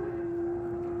opinion,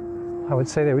 I would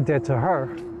say they were dead to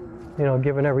her, you know,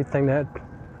 given everything that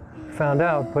found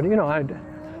out. But, you know, I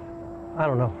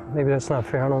don't know, maybe that's not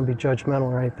fair. I don't want to be judgmental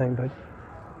or anything, but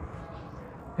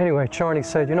anyway, Charney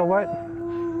said, you know what?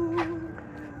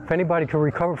 If anybody could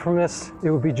recover from this, it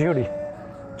would be Judy.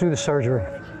 Do the surgery.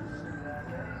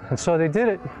 And so they did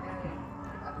it.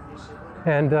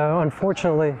 And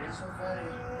unfortunately,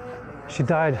 she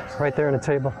died right there on the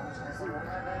table.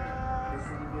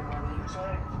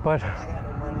 But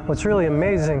what's really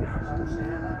amazing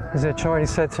is that Charney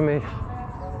said to me,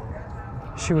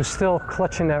 she was still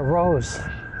clutching that rose.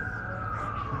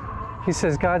 He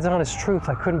says, God's honest truth,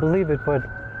 I couldn't believe it, but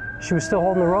she was still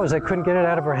holding the rose. I couldn't get it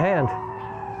out of her hand.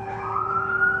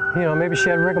 You know, maybe she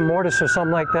had rigor mortis or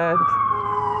something like that.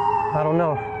 I don't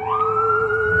know.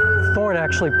 Thorn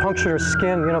actually punctured her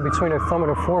skin, you know, between her thumb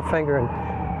and her forefinger.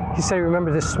 And he said he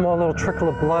remembered this small little trickle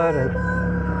of blood. And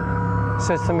he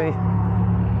says to me,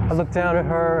 I looked down at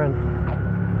her and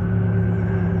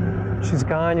she's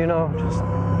gone, you know.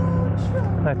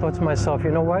 And I thought to myself,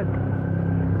 you know what?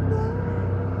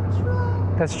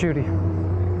 That's Judy.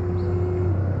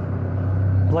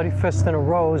 Bloody fist and a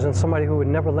rose, and somebody who would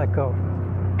never let go,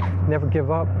 never give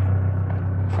up.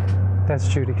 That's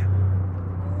Judy.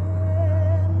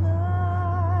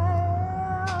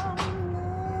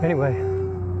 Anyway,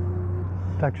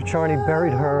 Dr. Charney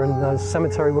buried her in the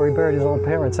cemetery where he buried his own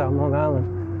parents out in Long Island.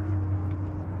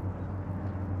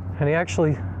 And he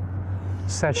actually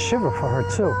sat shiva for her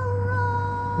too,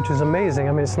 which is amazing.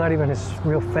 I mean, it's not even his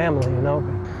real family, you know.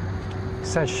 He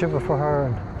sat shiva for her,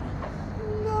 and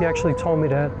he actually told me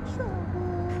that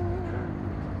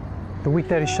the week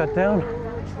that he shut down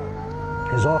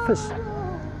his office,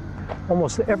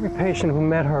 almost every patient who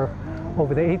met her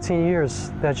over the 18 years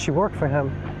that she worked for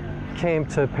him came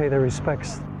to pay their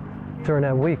respects during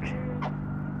that week.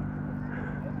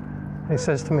 He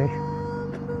says to me,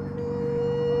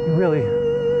 "You really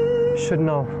should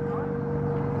know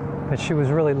that she was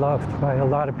really loved by a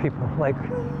lot of people, like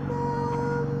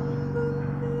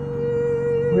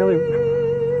really,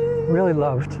 really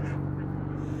loved."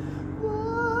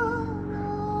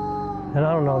 And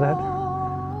I don't know that.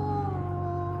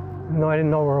 No, I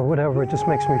didn't know her or whatever. It just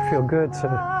makes me feel good to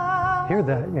hear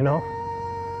that, you know?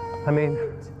 I mean,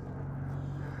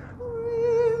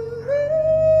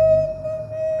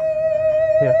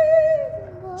 yeah.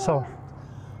 So,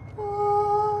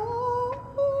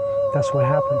 that's what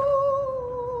happened.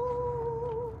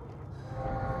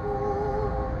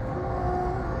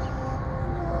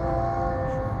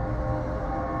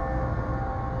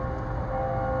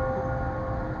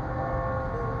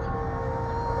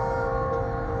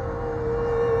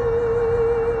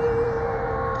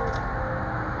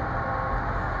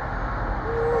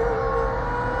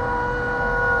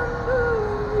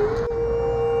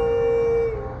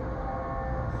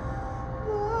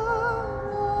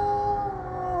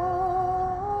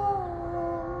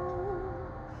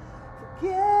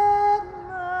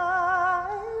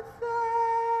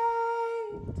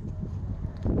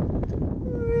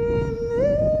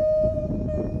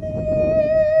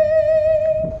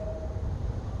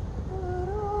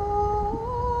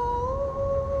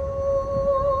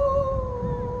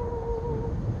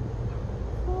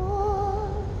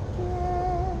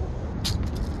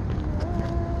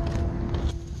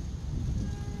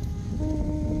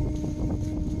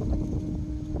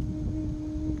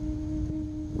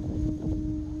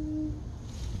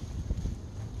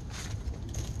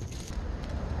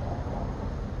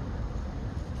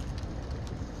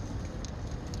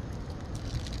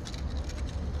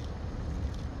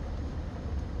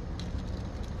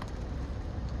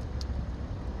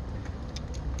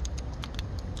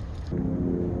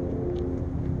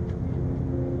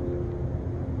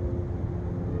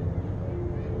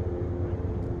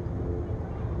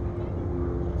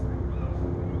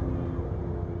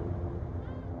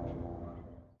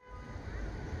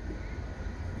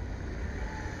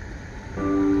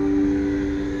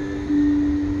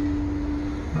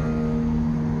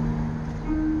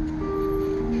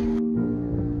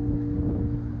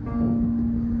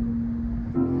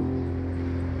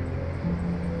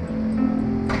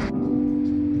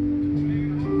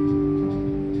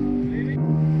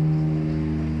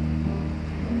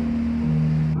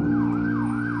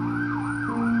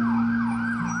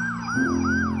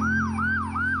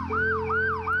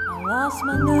 Lost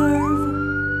my nerve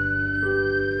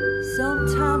some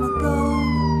time ago.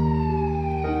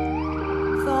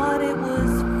 Thought it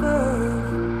was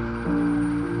verve,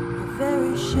 the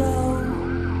very show.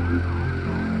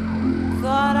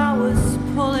 Thought I was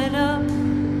pulling up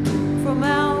from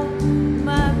out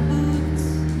my boots,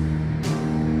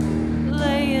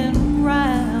 laying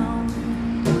ground,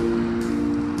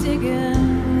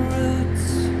 digging roots.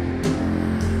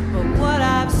 But what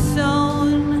I've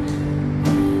sown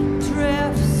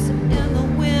drifts in the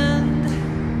wind.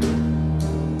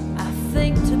 I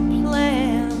think to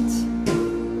plant,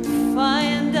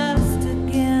 find dust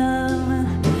again.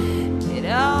 It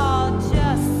all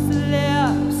just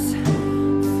slips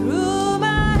through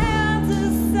my hands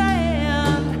as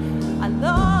sand. I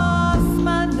lost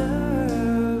my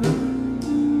nerve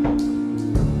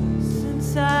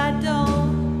since I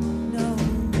don't know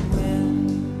when.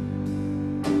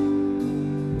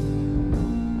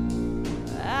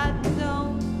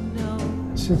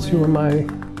 Since you were my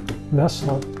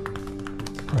vessel,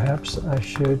 perhaps I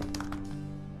should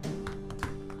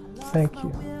thank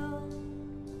you.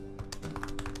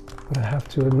 But I have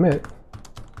to admit,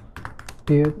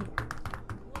 be it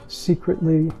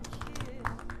secretly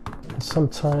and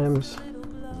sometimes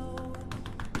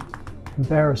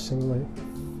embarrassingly,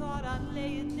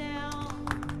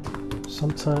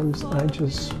 sometimes I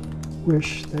just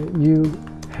wish that you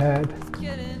had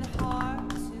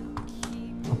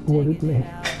aborted me.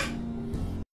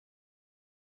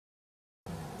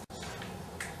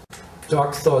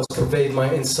 Dark thoughts pervade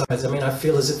my insides. I mean, I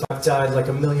feel as if I've died like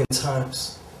 1,000,000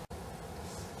 times.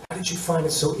 How did you find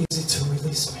it so easy to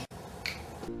release me?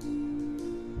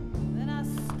 Then I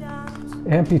stopped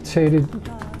amputated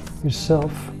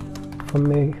yourself from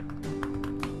me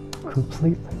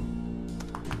completely.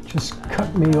 Just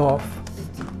cut me off.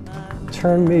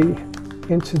 Turn me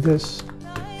into this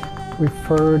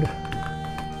referred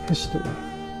history.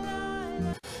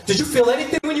 Did you feel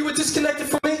anything when you were disconnected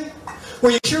from me?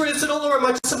 Were you curious at all, or am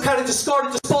I just some kind of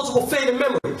discarded, disposable, faded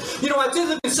memory? You know, I did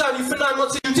live inside you for 9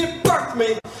 months, and you did birth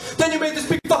me. Then you made this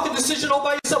big fucking decision all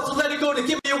by yourself to let it go, to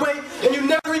give me away, and you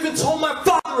never even told my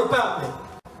father about me.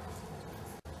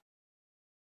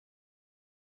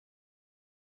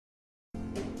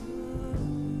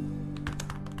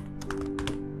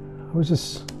 I was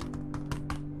this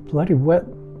bloody wet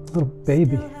little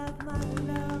baby.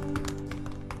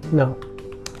 No,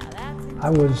 I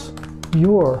was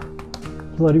your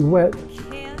bloody wet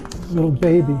little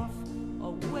baby.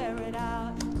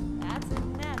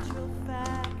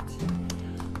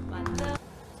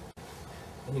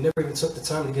 And you never even took the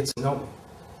time to get to know me.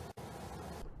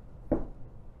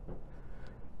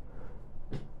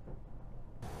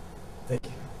 Thank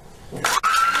you.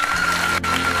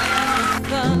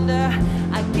 Thunder,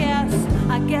 I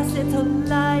guess it's a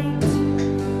light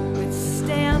which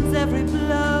stands every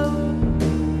blow.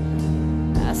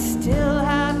 I still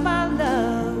have my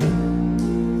love.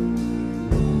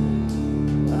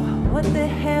 What the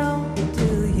hell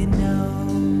do you know?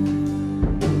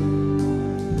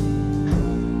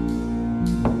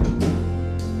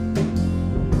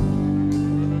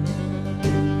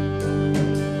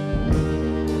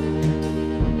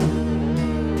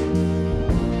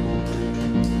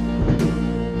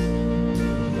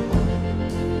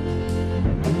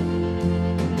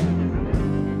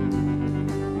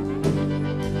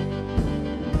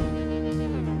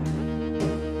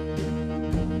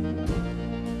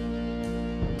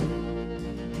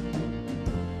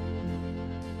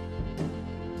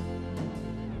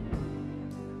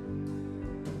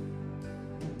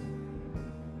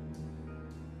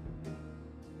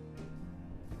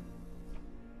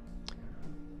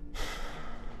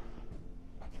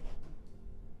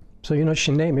 So you know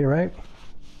she named me, right?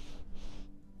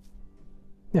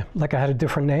 Yeah, like I had a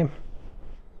different name.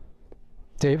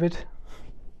 David.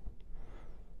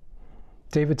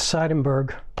 David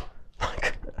Seidenberg.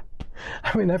 Like,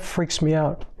 I mean, that freaks me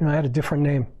out. You know, I had a different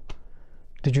name.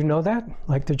 Did you know that?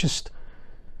 Like, it just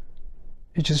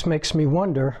makes me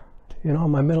wonder, you know,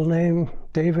 my middle name,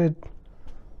 David.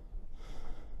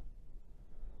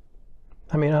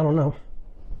 I mean, I don't know.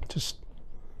 Just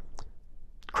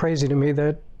crazy to me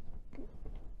that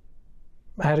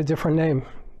I had a different name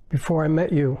before I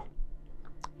met you,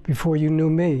 before you knew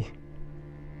me.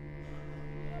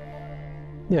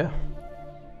 Yeah.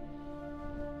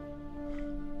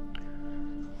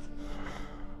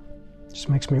 Just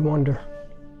makes me wonder.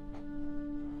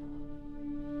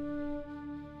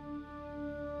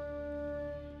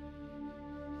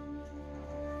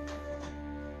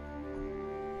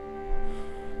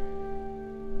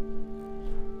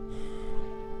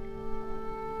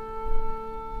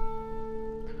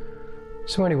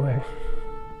 So anyway,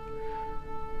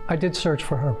 I did search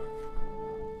for her.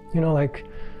 You know, like,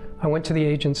 I went to the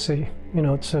agency, you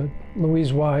know, to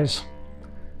Louise Wise,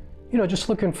 you know, just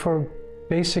looking for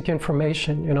basic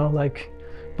information, you know, like,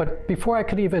 but before I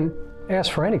could even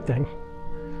ask for anything,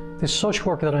 this social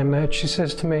worker that I met, she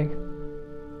says to me,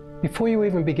 before you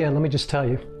even began, let me just tell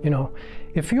you, you know,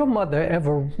 if your mother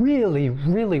ever really,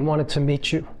 really wanted to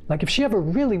meet you, like if she ever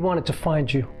really wanted to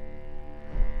find you,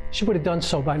 she would have done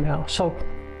so by now. So,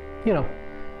 you know,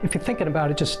 if you're thinking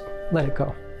about it, just let it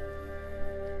go.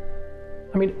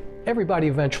 I mean, everybody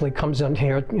eventually comes in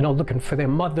here, you know, looking for their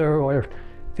mother or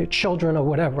their children or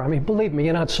whatever. I mean, believe me,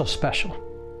 you're not so special.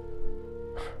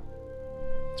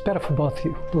 It's better for both of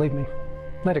you, believe me.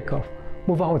 Let it go.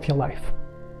 Move on with your life.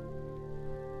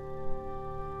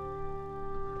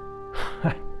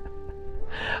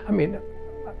 I mean,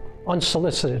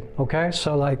 unsolicited, okay?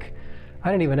 So, like,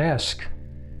 I didn't even ask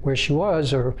where she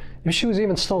was or if she was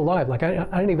even still alive. Like, I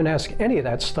didn't even ask any of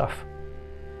that stuff.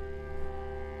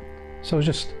 So it was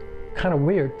just kind of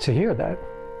weird to hear that,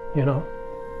 you know?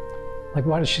 Like,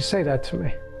 why did she say that to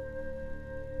me?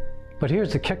 But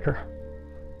here's the kicker.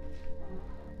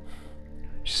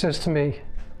 She says to me,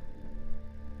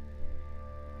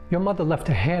 your mother left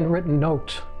a handwritten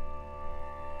note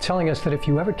telling us that if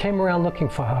you ever came around looking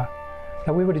for her,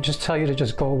 that we would just tell you to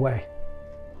just go away.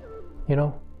 You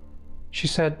know? She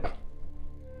said,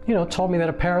 you know, told me that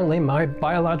apparently my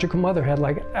biological mother had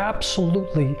like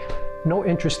absolutely no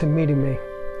interest in meeting me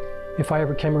if I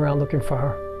ever came around looking for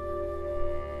her.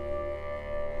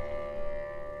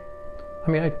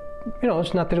 I mean, you know,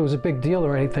 it's not that it was a big deal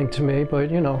or anything to me, but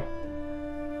you know,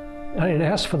 I didn't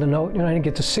ask for the note, I didn't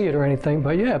get to see it or anything,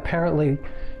 but yeah, apparently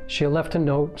she had left a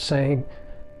note saying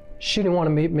she didn't want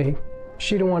to meet me,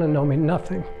 she didn't want to know me,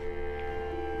 nothing.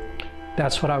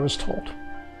 That's what I was told.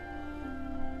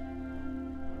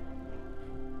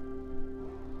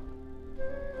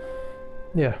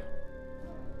 Yeah.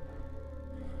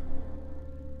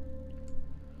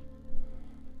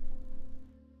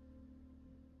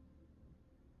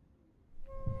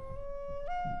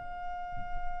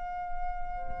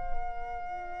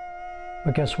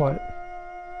 But guess what?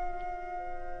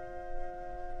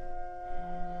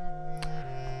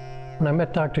 When I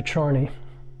met Dr. Charney,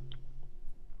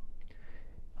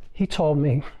 he told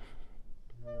me,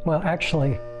 well,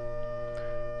 actually,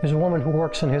 there's a woman who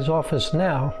works in his office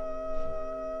now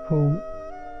who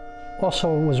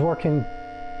also was working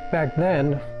back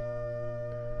then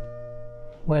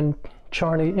when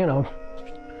Charney,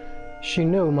 she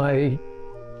knew my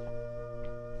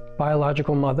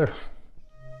biological mother.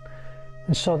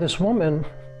 And so this woman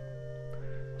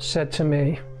said to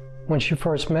me when she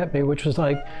first met me, which was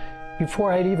like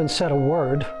before I'd even said a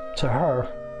word to her,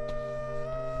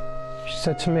 she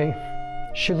said to me,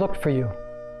 she looked for you.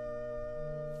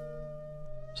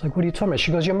 It's like, what are you talking about?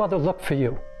 She goes, your mother looked for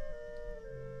you.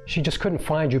 She just couldn't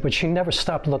find you, but she never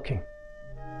stopped looking.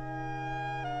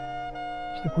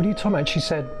 It's like, what are you talking about? She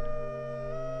said,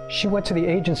 she went to the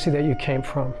agency that you came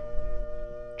from,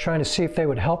 trying to see if they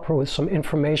would help her with some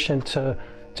information to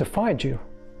find you.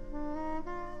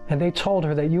 And they told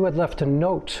her that you had left a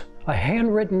note, a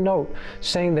handwritten note,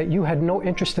 saying that you had no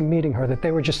interest in meeting her, that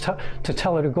they were just to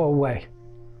tell her to go away.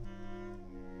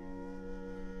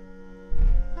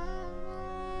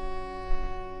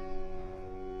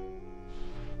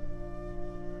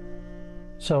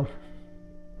 So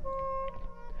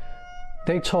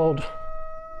they told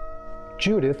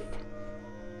Judith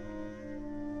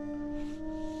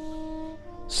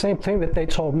same thing that they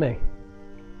told me.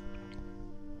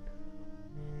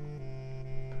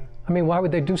 I mean, why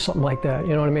would they do something like that?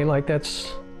 You know what I mean? Like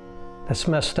that's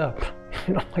messed up.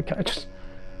 Like I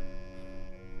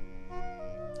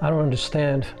don't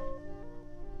understand.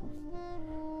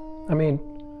 I mean,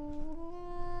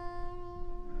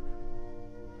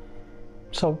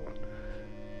 so,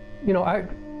 you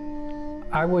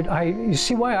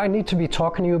see why I need to be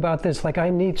talking to you about this? Like I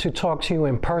need to talk to you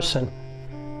in person.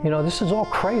 This is all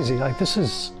crazy. Like this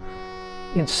is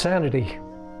insanity.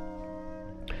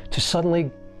 To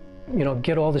suddenly,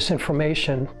 get all this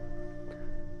information.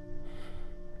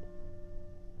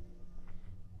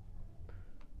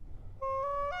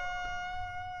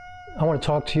 I want to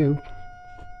talk to you.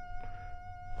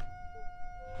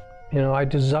 I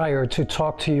desire to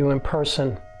talk to you in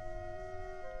person.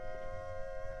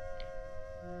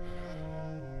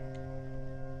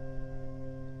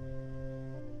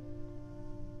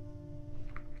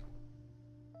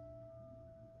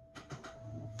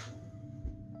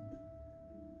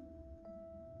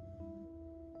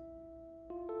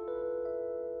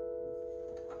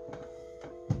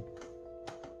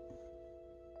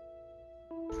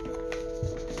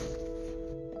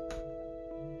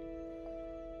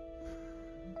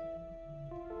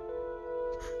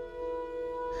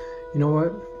 You know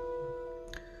what?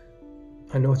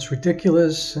 I know it's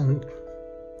ridiculous and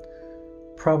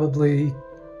probably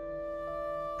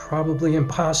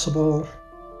impossible,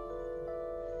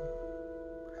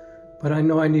 but I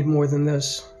know I need more than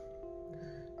this.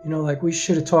 Like we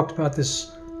should have talked about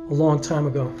this a long time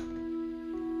ago,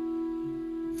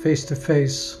 face to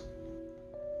face.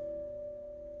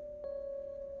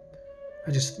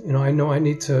 I just, I know I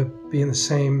need to be in the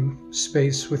same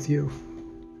space with you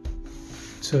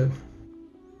to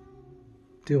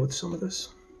deal with some of this.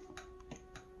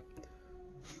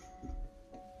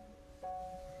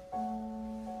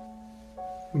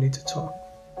 We need to talk.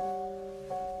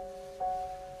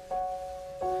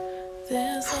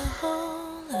 There's a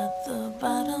hole at the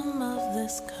bottom of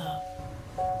this cup.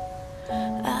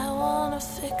 I wanna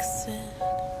fix it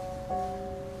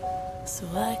so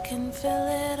I can fill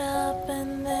it up,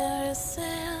 and there is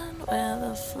sand where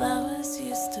the flowers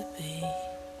used to be.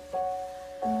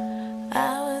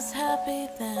 I was happy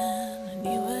then, and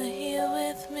you were here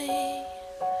with me.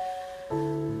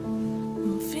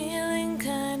 I'm feeling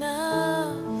kind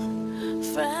of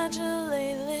fragile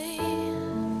lately.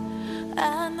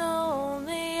 I know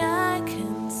only I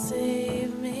can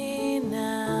save me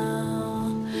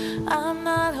now. I'm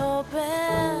not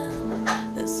hoping,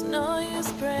 there's no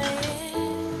use praying.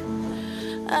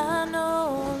 I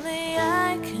know only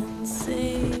I can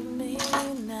save me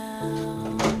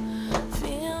now.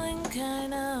 Feeling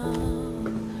kind of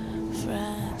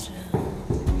fragile.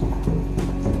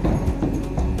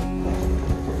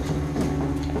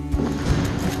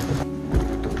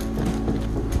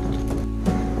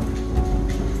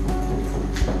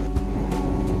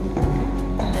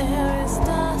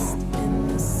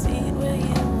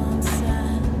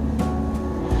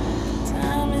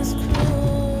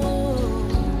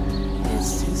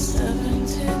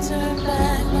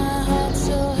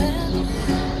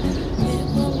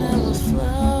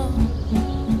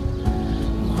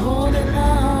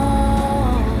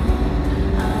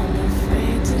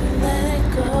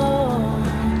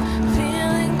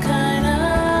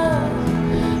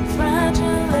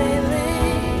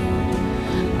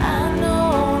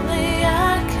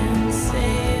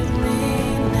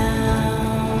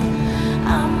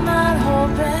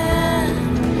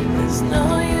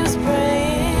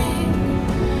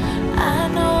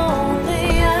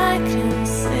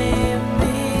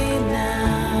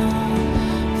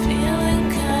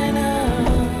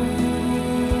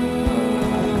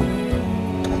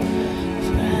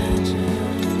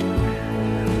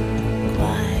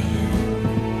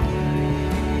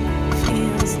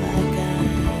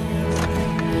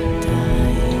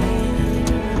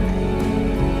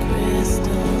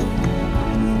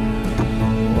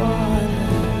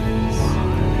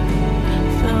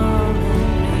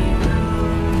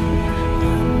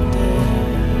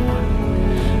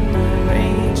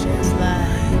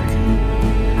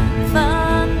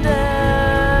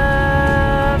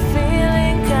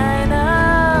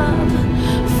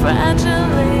 fragile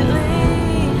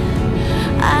lately.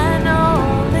 I know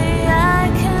only I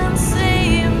can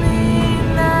see me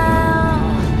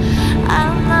now.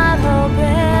 I'm not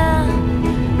hoping,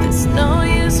 it's no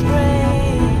use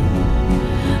praying.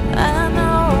 I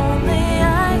know only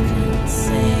I can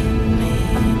see me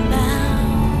now,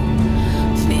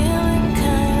 feeling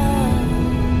kind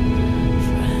of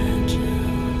fragile.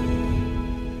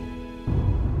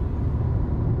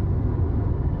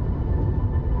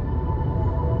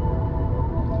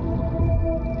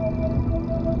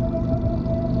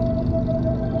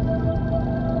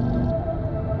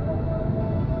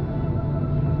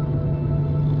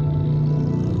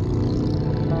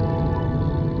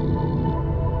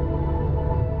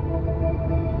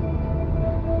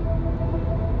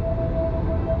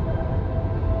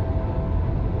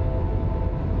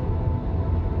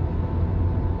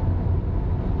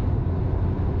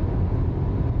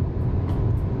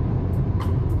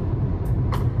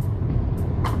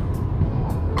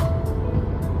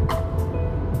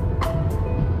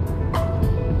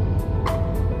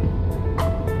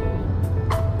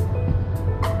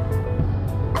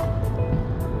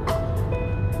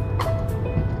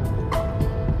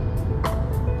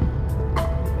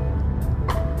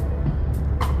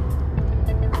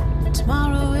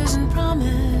 Tomorrow isn't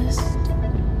promised,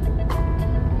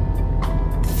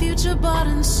 the future bought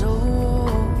and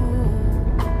sold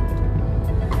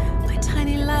by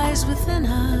tiny lies within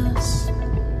us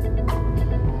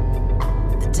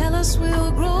that tell us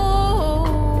we'll grow.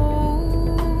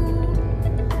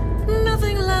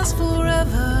 Nothing lasts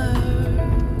forever,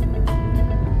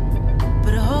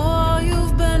 but all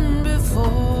you've been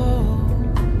before,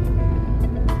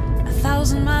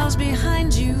 1,000 miles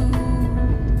behind you.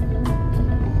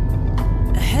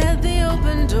 Ahead the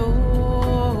open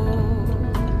door.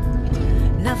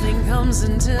 Nothing comes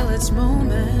until its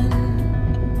moment.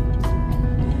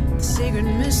 The sacred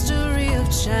mystery of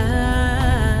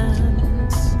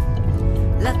chance.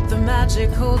 Let the magic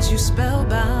hold you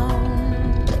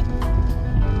spellbound.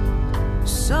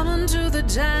 Summoned to the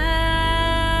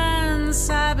dance,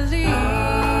 I believe.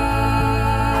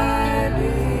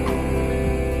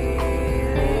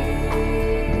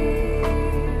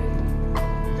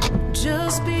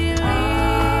 Just believe.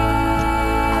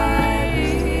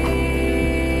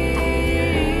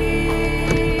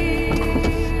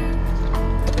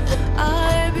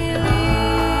 I believe.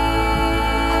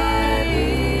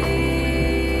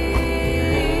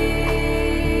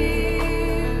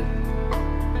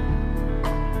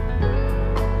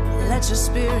 Let your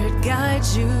spirit guide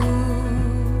you.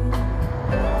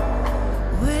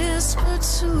 Whisper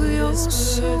to your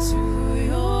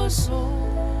soul.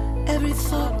 Every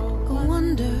thought a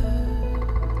wonder,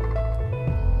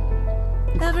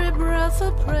 every breath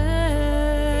a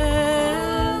prayer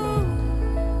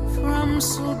from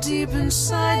so deep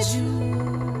inside you,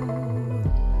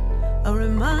 a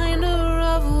reminder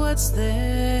of what's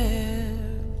there.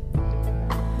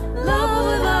 Love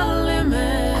without a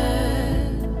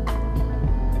limit,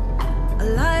 a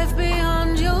life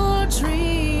beyond your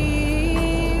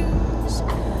dreams.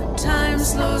 Time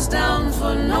slows down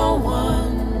for no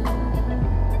one.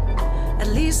 At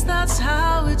least that's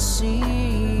how it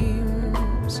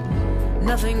seems.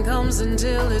 Nothing comes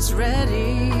until it's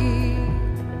ready.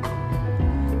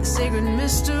 The sacred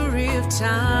mystery of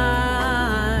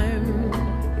time.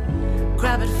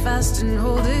 Grab it fast and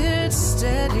hold it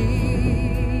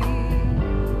steady.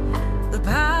 The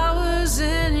power's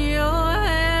in your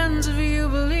hands if you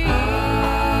believe.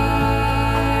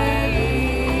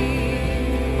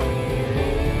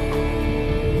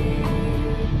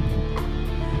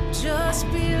 Just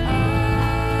believe.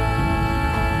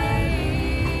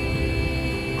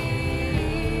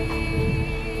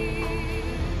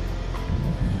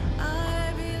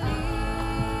 I believe.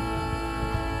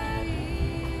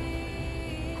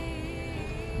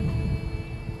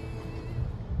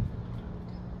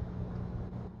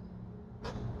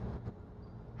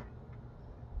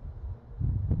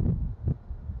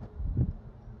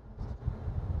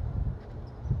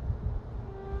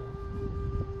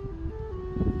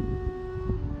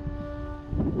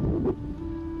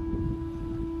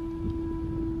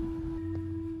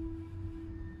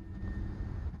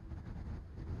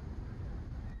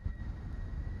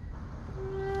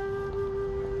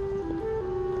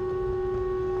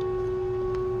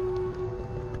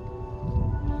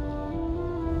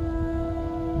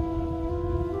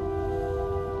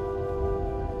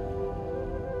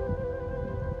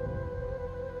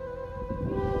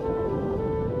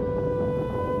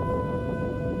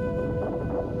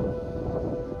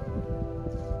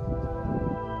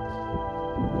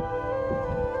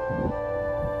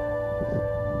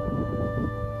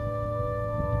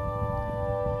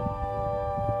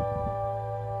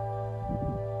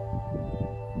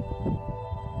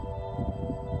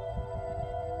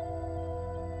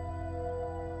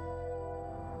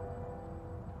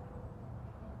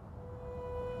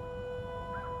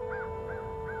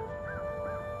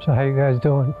 So how you guys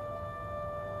doing?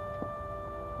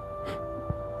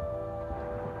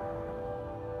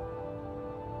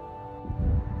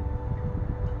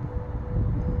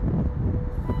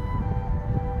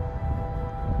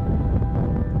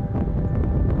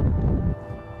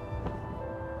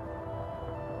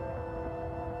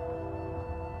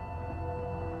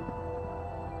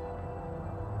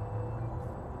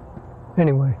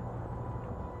 Anyway.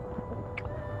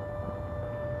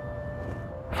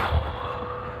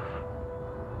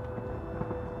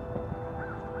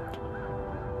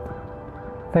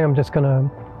 I think I'm just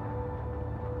gonna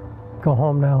go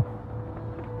home now.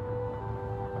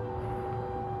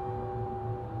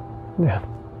 Yeah.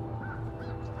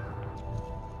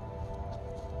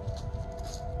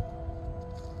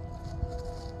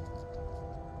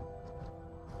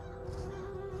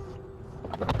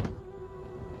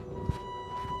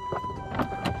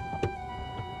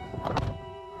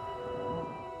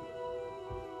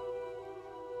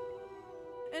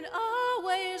 And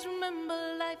always remember,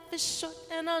 life is short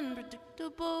and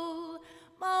unpredictable.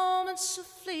 Moments are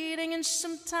fleeting and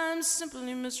sometimes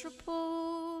simply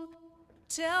miserable.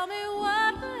 Tell me,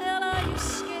 what the hell are you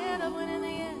scared of when in the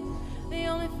end the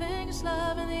only thing is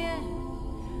love in the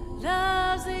end?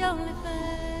 Love's the only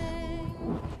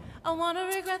thing. I wanna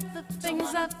regret the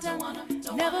things I've done,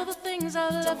 never the things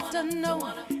I've left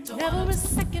unknown. Never a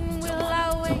second will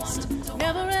I waste,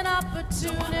 never an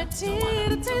opportunity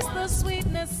to taste the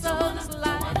sweetness of this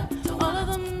life. All of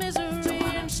the misery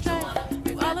and strife,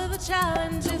 all of the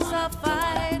challenges I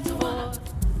fight for.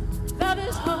 Love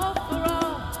is hope for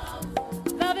all,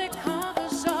 love it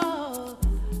conquers all,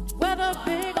 whether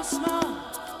big or small.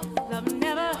 Love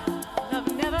never, love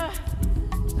never,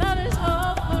 love is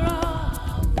hope for all,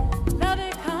 love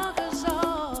it conquers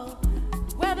all,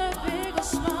 whether big or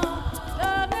small.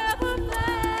 Love never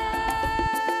fails.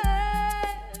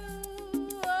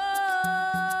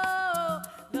 Oh,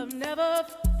 love never,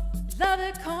 love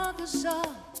it conquers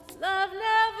all, love never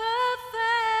fails.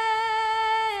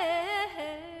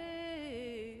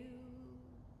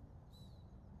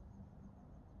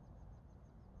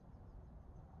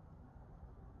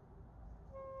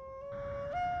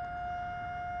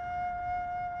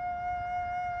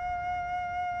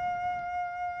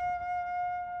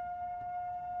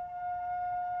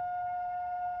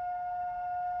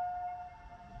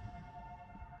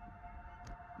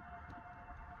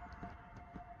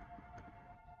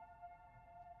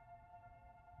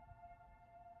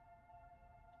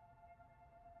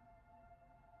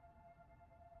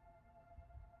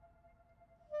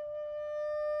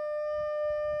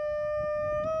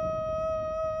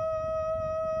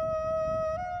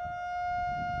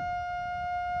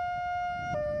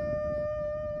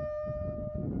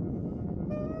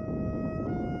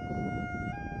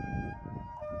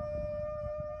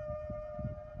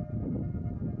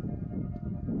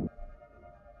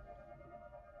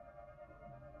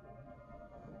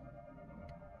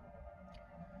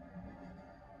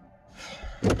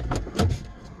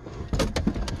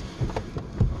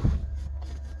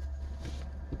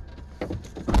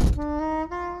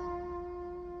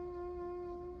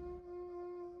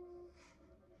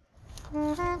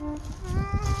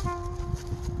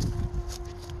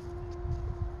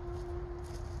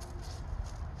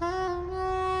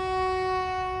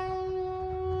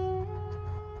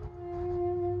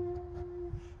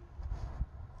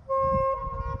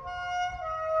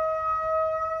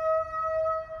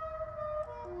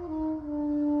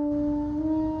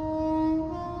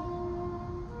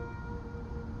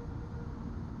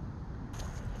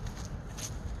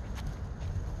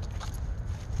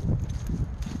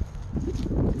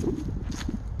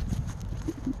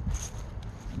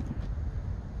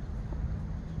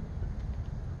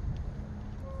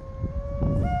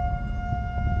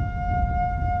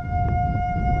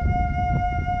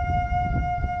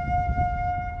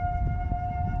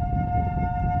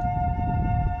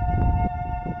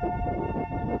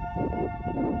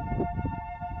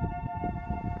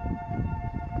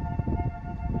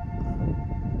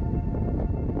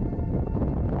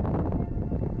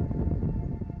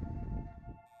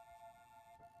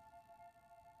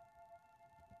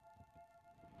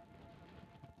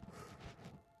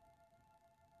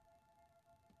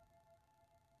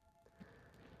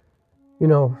 You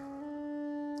know,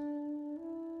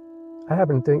 I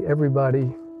happen to think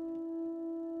everybody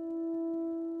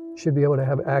should be able to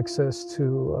have access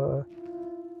to,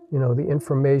 you know, the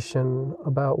information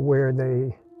about where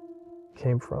they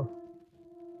came from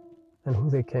and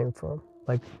who they came from.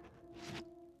 Like,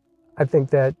 I think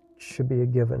that should be a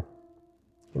given.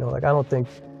 You know, like, I don't think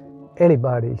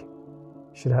anybody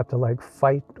should have to like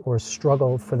fight or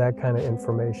struggle for that kind of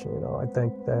information. You know,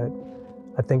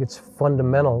 I think it's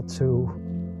fundamental to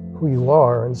who you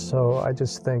are, and so I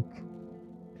just think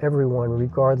everyone,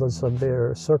 regardless of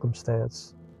their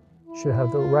circumstance, should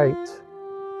have the right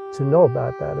to know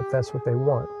about that if that's what they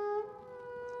want.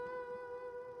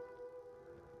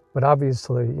 But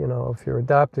obviously, you know, if you're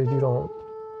adopted, you don't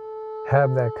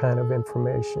have that kind of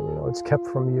information. You know, it's kept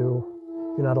from you.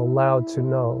 You're not allowed to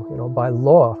know, you know, by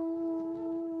law.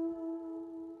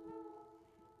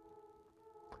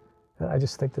 And I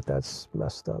just think that that's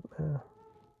messed up, man.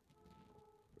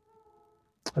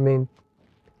 I mean,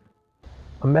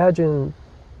 imagine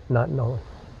not knowing,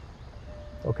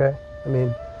 okay? I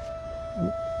mean,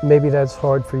 maybe that's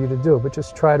hard for you to do, but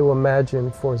just try to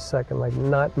imagine for a second, like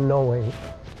not knowing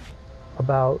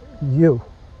about you,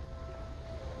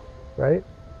 right?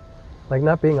 Like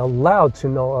not being allowed to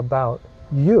know about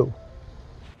you.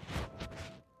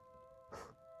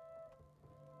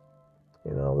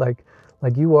 You know, like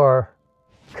you are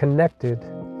connected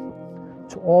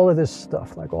to all of this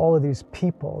stuff, like all of these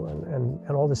people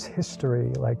and all this history,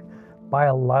 like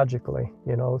biologically,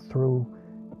 you know, through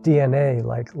DNA,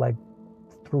 like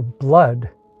through blood.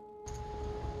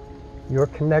 You're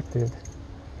connected,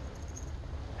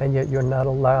 and yet you're not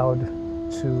allowed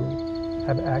to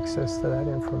have access to that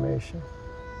information.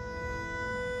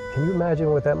 Can you imagine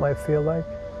what that might feel like?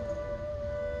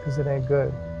 Because it ain't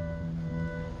good.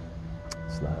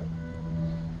 It's not.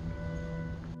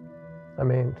 I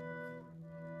mean,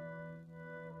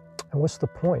 and what's the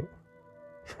point?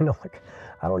 You know, like,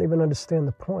 I don't even understand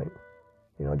the point.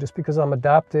 You know, just because I'm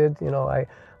adopted, you know,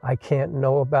 I can't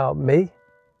know about me.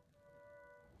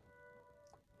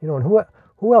 You know, and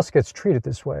who else gets treated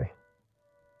this way?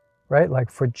 Right?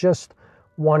 Like for just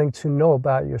wanting to know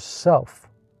about yourself.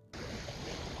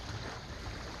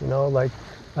 You know, like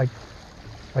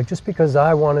just because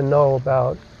I want to know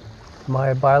about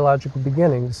my biological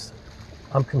beginnings,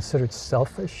 I'm considered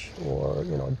selfish or,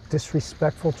 you know,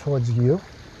 disrespectful towards you.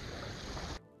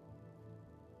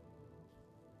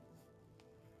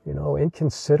 You know,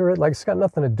 inconsiderate, like it's got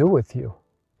nothing to do with you.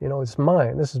 You know, it's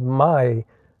mine. This is my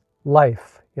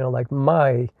life, you know, like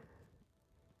my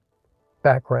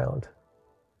background.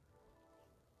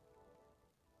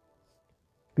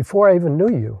 Before I even knew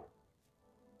you.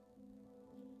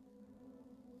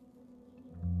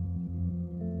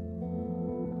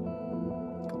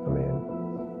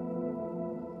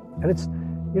 And it's,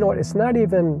 you know what, it's not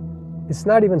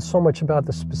even so much about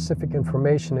the specific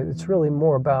information. It's really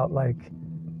more about like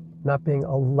not being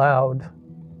allowed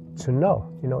to know.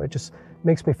 You know, it just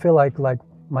makes me feel like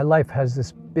my life has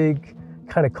this big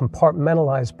kind of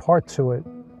compartmentalized part to it,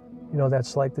 you know,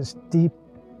 that's like this deep,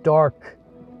 dark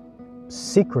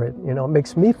secret. You know, it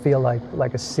makes me feel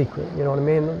like a secret, you know what I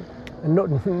mean?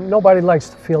 And nobody likes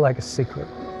to feel like a secret.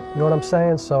 You know what I'm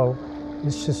saying? So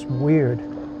it's just weird.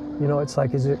 You know, it's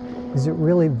like, is it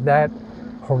really that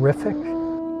horrific?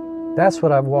 That's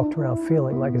what I've walked around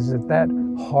feeling. Like, is it that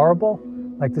horrible?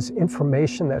 Like this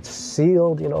information that's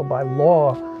sealed, you know, by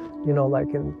law, you know, like,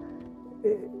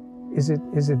 is it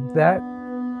that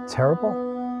terrible?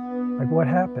 Like, what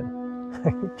happened?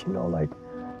 You know, like,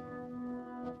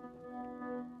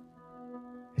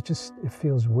 it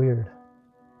feels weird.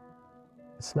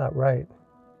 It's not right,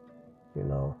 you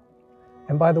know.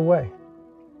 And by the way,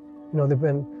 you know, there've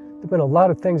been a lot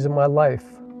of things in my life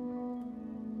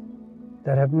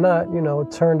that have not, you know,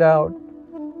 turned out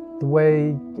the way,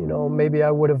 you know, maybe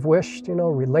I would have wished, you know,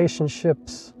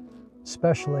 relationships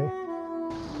especially.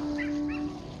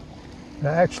 And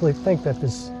I actually think that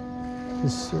this,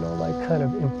 you know, like kind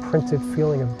of imprinted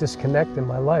feeling of disconnect in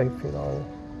my life, you know,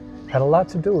 had a lot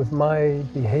to do with my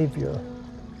behavior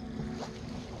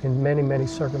in many, many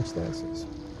circumstances.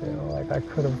 You know, like I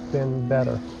could have been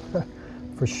better,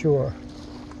 for sure.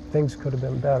 Things could have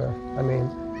been better. I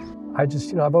mean, I just,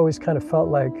 you know, I've always kind of felt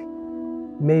like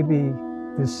maybe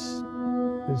this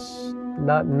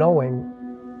not knowing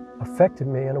affected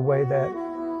me in a way that,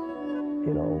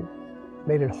 you know,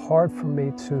 made it hard for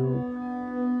me to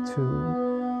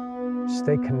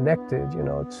stay connected, you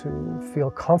know, to feel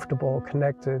comfortable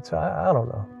connected to, I don't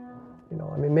know. You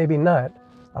know, I mean, maybe not.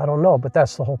 I don't know, but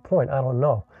that's the whole point. I don't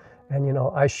know. And, you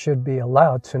know, I should be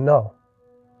allowed to know.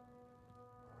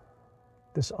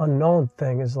 This unknown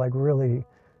thing is like really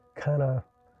kind of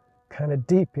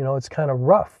deep, you know, it's kind of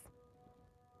rough.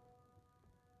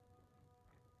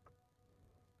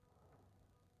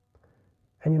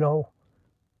 And, you know,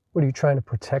 what are you trying to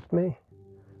protect me?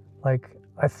 Like,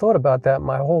 I thought about that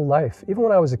my whole life, even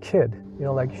when I was a kid, you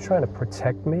know, like, you're trying to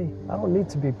protect me? I don't need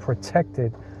to be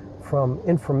protected from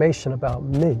information about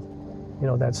me, you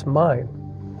know, that's mine.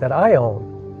 that I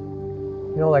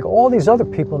own. You know, like all these other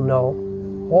people know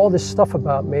all this stuff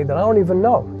about me that I don't even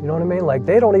know. You know what I mean? Like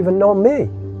they don't even know me,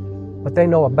 but they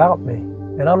know about me.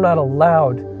 And I'm not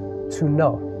allowed to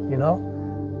know, you know?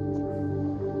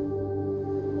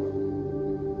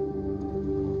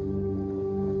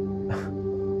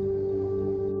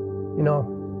 You know,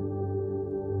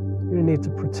 you need to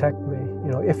protect me,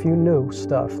 you know, if you knew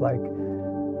stuff like,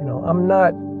 you know, I'm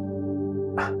not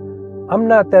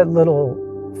that little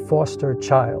foster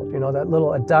child, you know, that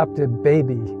little adopted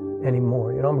baby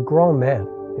anymore. You know, I'm a grown man.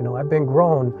 You know, I've been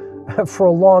grown for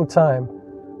a long time.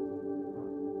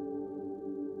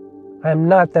 I am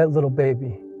not that little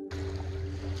baby.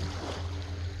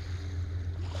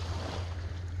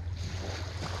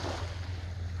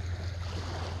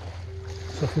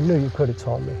 So if you knew, you could have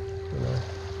told me, you know.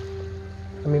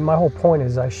 I mean, my whole point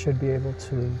is I should be able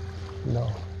to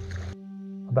know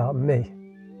about me.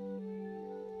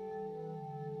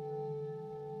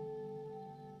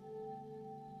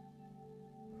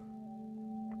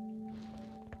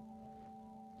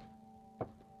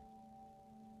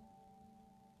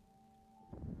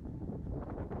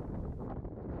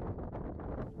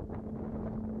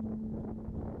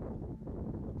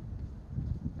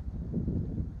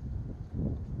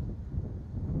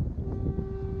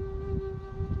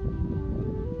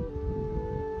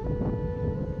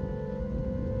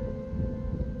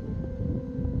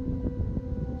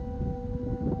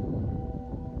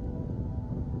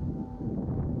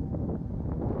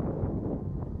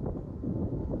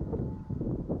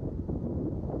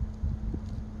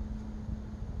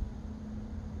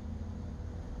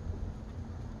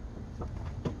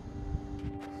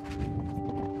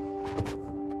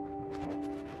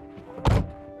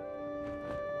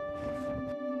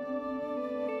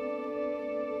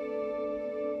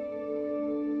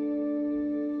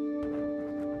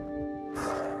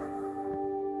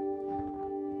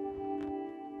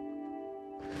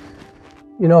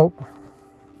 You know,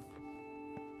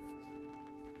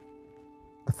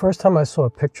 the first time I saw a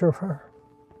picture of her,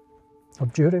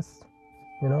 of Judith,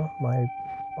 you know, my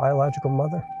biological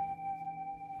mother,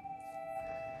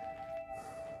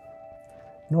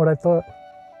 you know what I thought?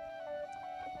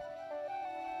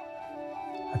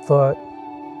 I thought,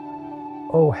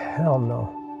 oh, hell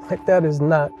no. Like, that is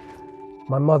not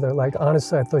my mother. Like,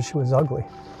 honestly, I thought she was ugly.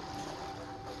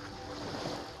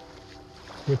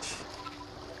 Which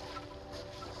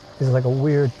is like a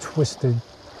weird, twisted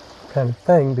kind of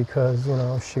thing because, you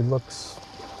know, she looks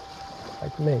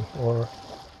like me or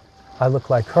I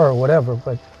look like her or whatever,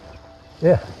 but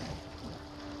yeah,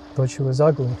 thought she was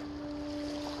ugly.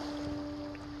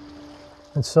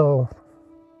 And so,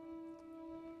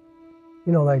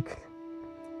 you know, like,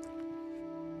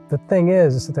 the thing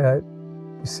is that,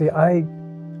 you see, I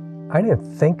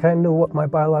didn't think I knew what my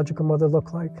biological mother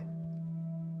looked like.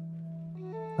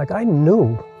 Like, I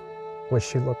knew what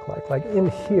she looked like. Like, in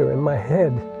here, in my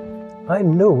head, I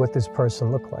knew what this person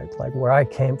looked like where I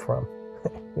came from,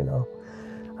 you know?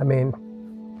 I mean,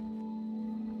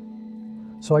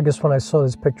 so I guess when I saw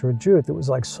this picture of Judith, it was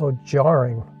like so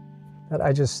jarring that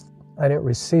I didn't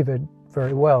receive it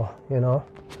very well, you know?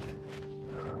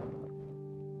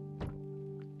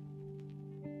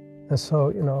 And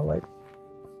so, you know, like,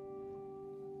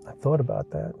 I thought about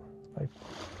that. Like,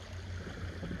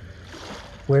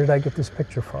 where did I get this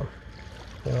picture from?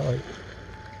 You know, like,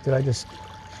 did I just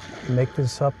make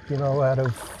this up, you know, out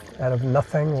of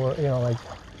nothing, or, you know, like,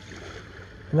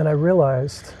 and then I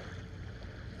realized,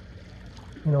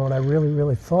 you know, when I really,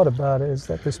 really thought about it, is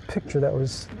that this picture that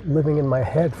was living in my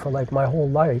head for like my whole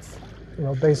life, you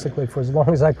know, basically for as long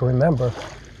as I can remember,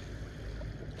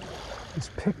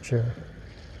 this picture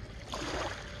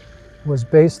was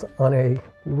based on a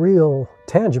real,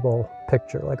 tangible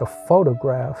picture, like a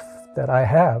photograph that I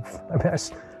have. I mean,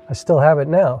 I still have it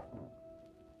now.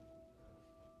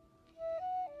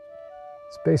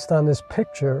 It's based on this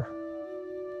picture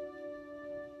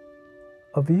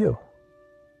of you.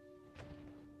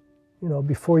 You know,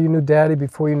 before you knew Daddy,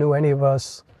 before you knew any of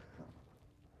us,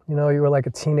 you know, you were like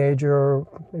a teenager,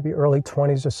 maybe early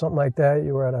 20s or something like that.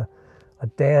 You were at a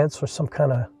dance or some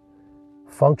kind of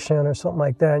function or something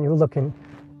like that, and you were looking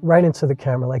right into the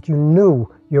camera, like you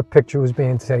knew your picture was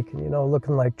being taken, you know,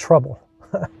 looking like trouble.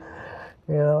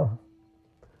 You know,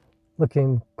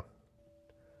 looking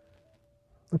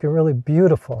really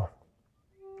beautiful.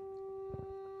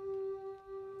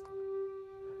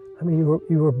 I mean,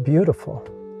 you were beautiful,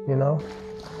 you know?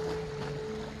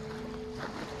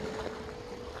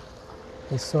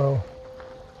 And so,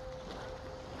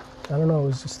 I don't know, it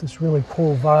was just this really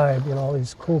cool vibe, you know, all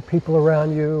these cool people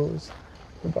around you.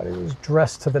 Everybody was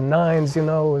dressed to the nines, you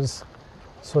know, it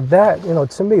So that, you know,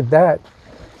 to me, that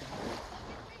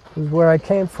is where I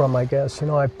came from, I guess. You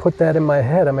know, I put that in my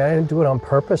head. I mean, I didn't do it on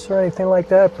purpose or anything like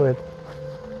that, but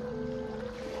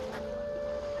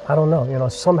I don't know, you know,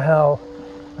 somehow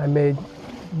I made,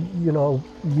 you know,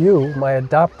 you, my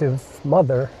adoptive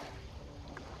mother,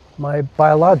 my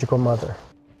biological mother.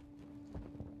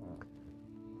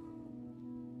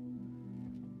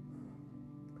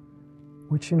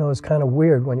 Which, you know, is kind of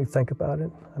weird when you think about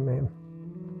it. I mean,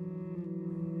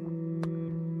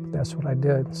 that's what I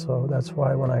did. So that's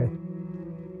why when I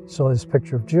saw this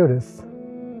picture of Judith,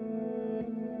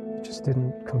 it just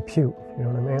didn't compute, you know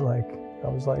what I mean? Like, I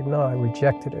was like, no, I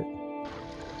rejected it.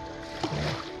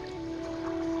 Yeah.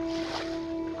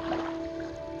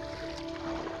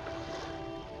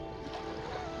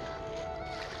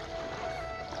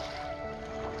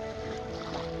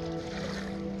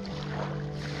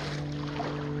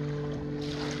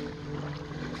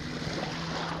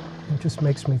 It just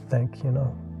makes me think, you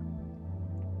know.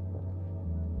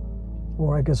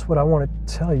 Or I guess what I want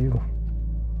to tell you.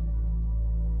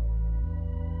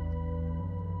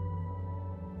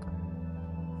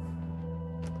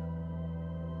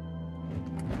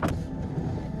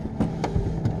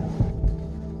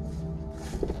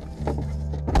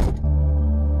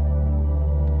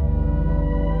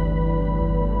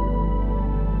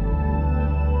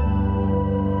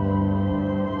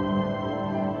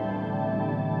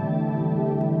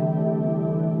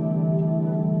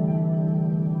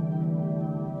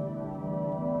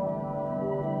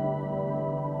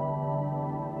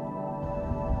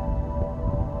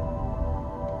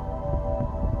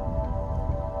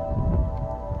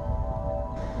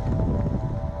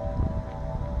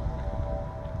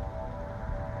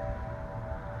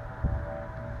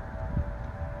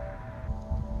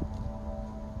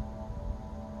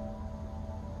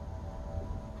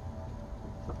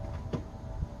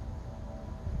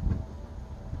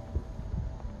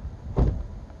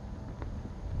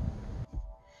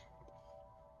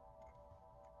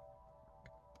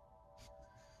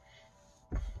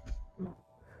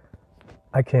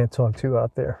 I can't talk to you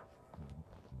out there.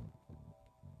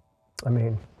 I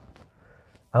mean,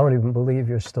 I don't even believe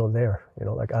you're still there. You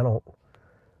know, like I don't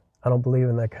believe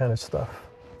in that kind of stuff.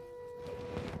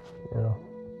 You know.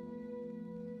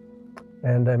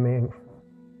 And I mean,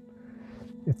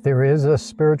 if there is a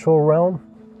spiritual realm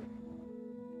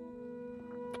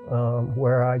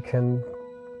where I can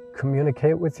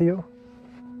communicate with you,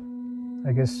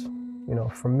 I guess, you know,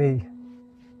 for me,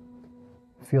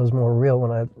 it feels more real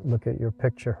when I look at your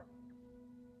picture,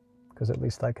 because at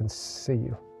least I can see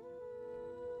you.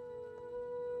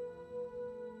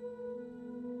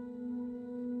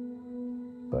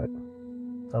 But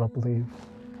I don't believe,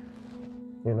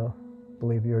 you know,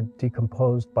 believe your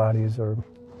decomposed bodies are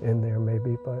in there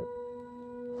maybe, but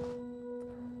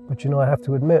you know, I have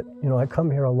to admit, you know, I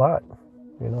come here a lot.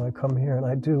 You know, I come here and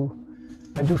I do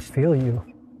feel you,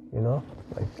 you know,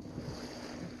 like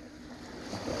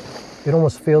it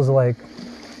almost feels like,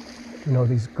 you know,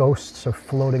 these ghosts are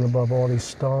floating above all these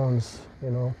stones, you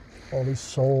know, all these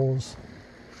souls.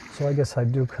 So I guess I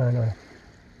do kind of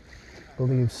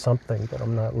believe something, but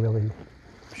I'm not really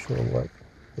sure what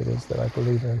it is that I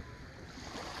believe in.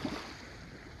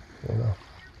 You know,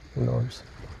 who knows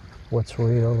what's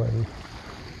real, and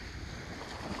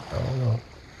I don't know.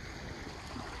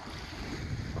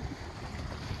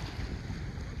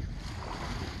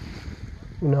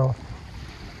 You know,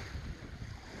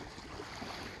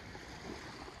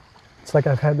 it's like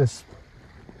I've had this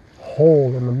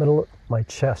hole in the middle of my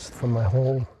chest for my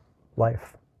whole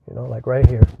life, you know, like right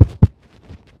here.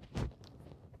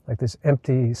 Like this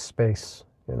empty space,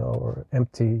 you know, or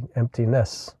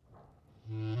emptiness,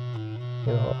 you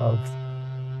know, of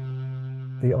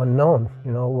the unknown,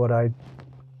 you know, what I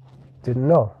didn't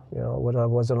know, you know, what I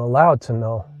wasn't allowed to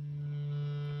know.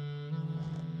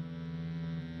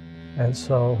 And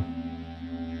so,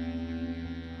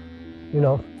 you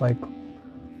know, like,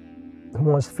 who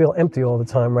wants to feel empty all the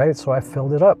time, right? So I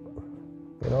filled it up,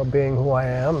 you know, being who I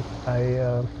am.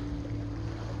 I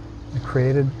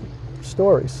created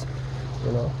stories,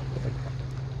 you know, like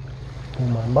who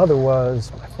my mother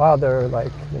was, my father,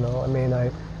 like, you know, I mean, I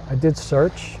did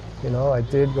search, you know, I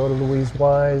did go to Louise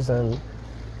Wise, and,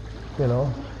 you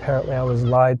know, apparently I was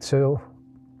lied to.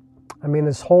 I mean,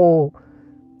 this whole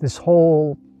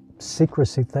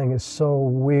secrecy thing is so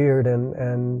weird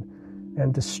and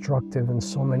destructive in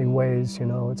so many ways, you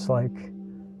know. It's like,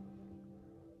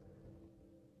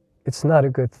 it's not a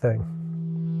good thing.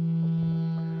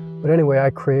 But anyway, I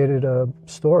created a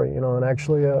story, you know, and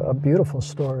actually a beautiful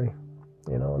story,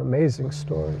 you know, an amazing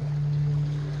story.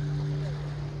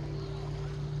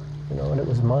 You know, and it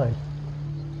was mine.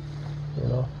 you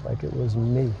know, like it was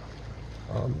me.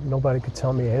 Nobody could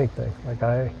tell me anything. Like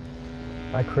I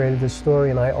created this story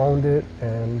and I owned it,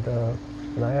 and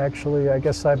I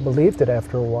guess I believed it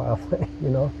after a while, you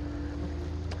know,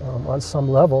 on some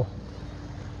level.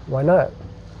 Why not,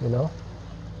 you know?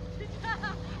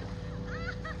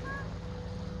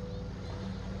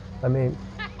 I mean,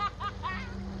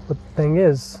 but the thing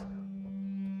is,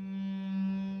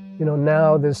 you know,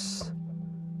 now this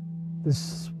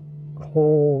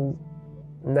whole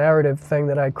narrative thing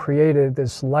that I created,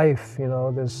 this life, you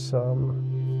know, this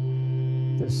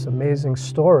amazing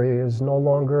story is no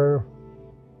longer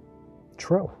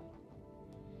true.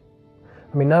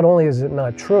 I mean, not only is it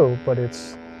not true, but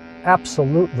it's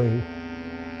absolutely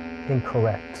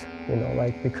incorrect, you know,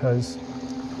 like because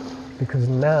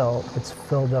now it's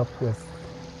filled up with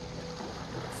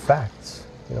facts,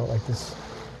 you know, like this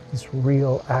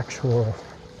real, actual,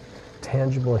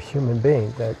 tangible human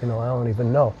being that, you know, I don't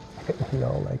even know, you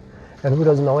know, like, and who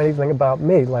doesn't know anything about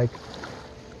me. Like,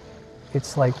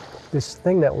 it's like this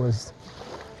thing that was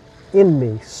in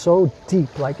me so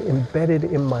deep, like embedded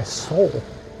in my soul,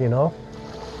 you know,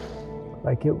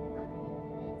 like it,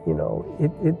 you know,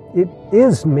 it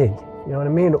is me, you know what I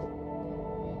mean?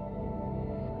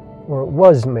 Or it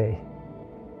was me.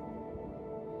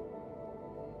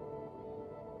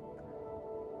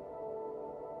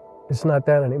 It's not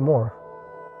that anymore.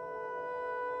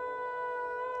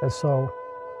 And so,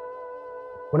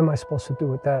 what am I supposed to do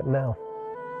with that now?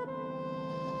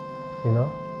 You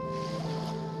know?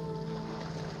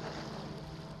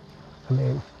 I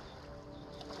mean,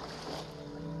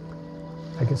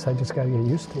 I guess I just gotta get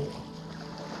used to it.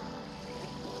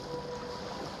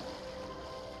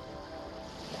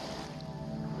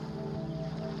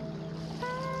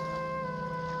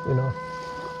 You know?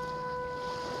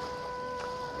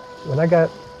 When I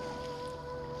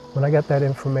got that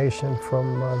information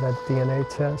from that DNA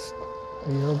test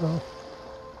a year ago,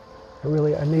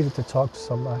 I needed to talk to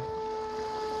somebody.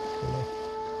 You know?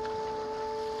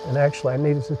 And actually, I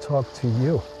needed to talk to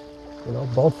you, you know,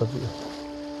 both of you.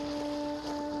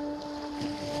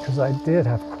 Because I did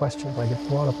have questions, like it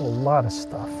brought up a lot of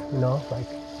stuff, you know, like,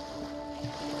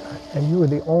 and you were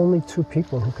the only two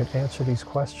people who could answer these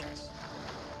questions.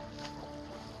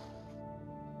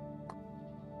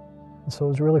 And so it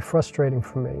was really frustrating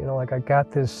for me, you know, like I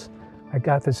got this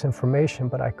information,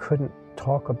 but I couldn't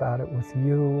talk about it with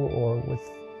you or with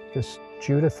this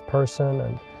Judith person.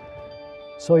 And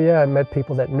so yeah, I met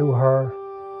people that knew her.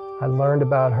 I learned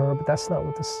about her, but that's not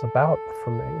what this is about for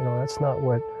me. You know, that's not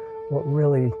what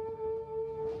really,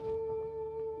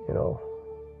 you know,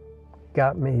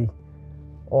 got me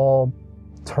all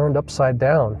turned upside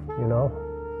down, you know.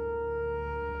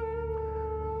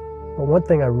 But one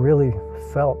thing I really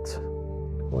felt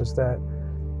was that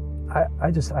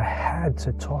I had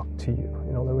to talk to you.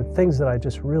 You know, there were things that I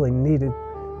just really needed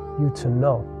you to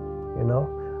know, you know.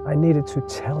 I needed to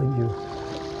tell you.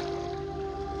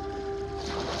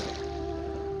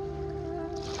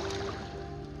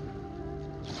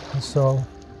 And so,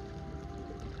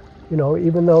 you know,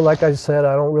 even though, like I said,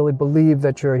 I don't really believe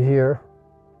that you're here,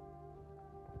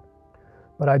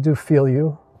 but I do feel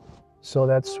you, so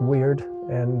that's weird.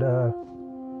 And,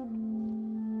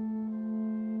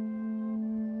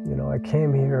 you know, I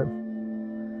came here,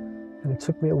 and it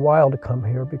took me a while to come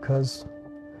here because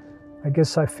I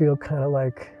guess I feel kind of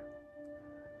like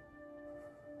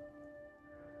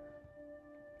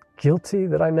guilty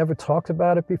that I never talked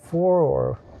about it before,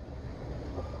 or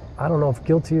I don't know if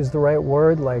guilty is the right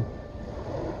word, like,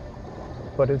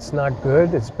 but it's not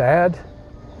good, it's bad.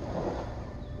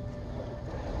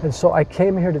 And so I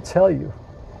came here to tell you.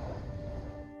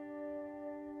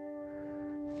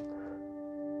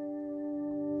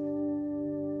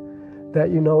 That,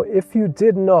 you know, if you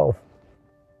did know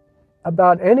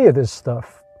about any of this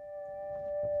stuff,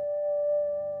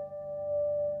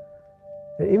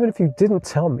 and even if you didn't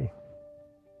tell me,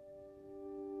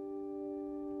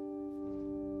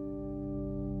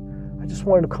 I just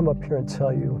wanted to come up here and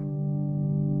tell you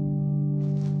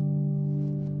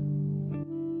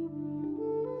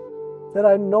that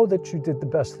I know that you did the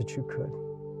best that you could.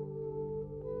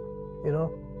 You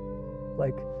know,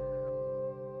 like,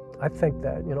 I think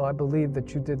that, you know, I believe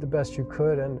that you did the best you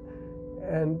could,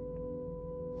 and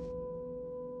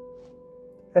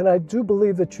I do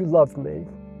believe that you loved me.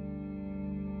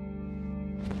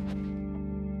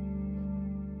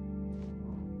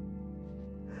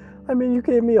 I mean, you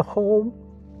gave me a home.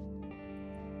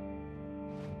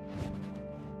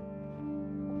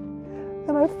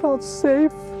 And I felt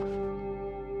safe.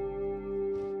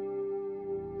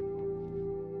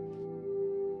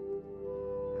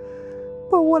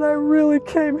 But what I really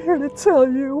came here to tell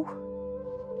you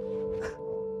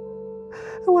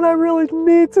And what I really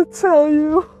need to tell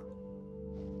you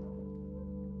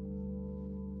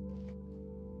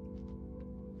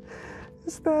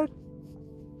is that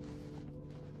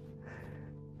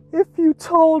if you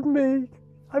told me,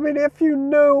 if you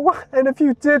knew, and if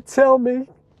you did tell me,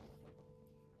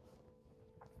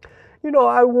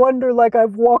 I wonder, like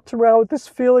I've walked around with this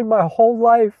feeling my whole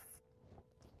life,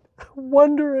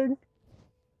 wondering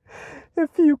if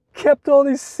you kept all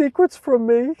these secrets from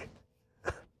me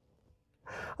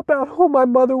about who my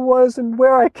mother was and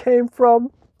where I came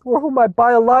from, or who my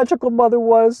biological mother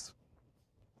was.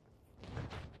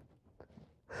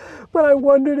 But I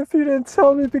wondered if you didn't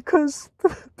tell me because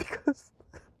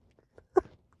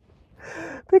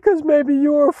maybe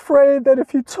you were afraid that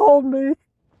if you told me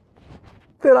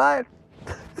that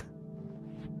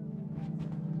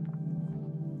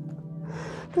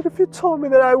if you told me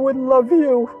that I wouldn't love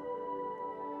you.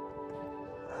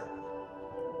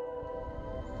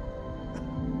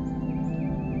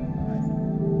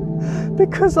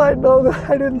 Because I know that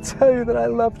I didn't tell you that I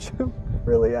loved you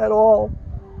really at all.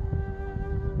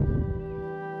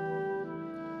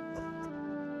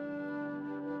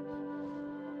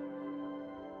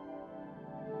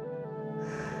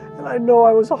 And I know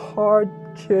I was a hard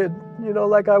kid,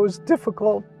 like I was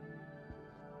difficult.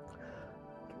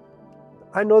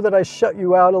 I know that I shut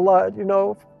you out a lot,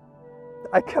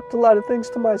 I kept a lot of things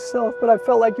to myself, but I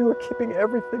felt like you were keeping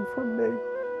everything from me.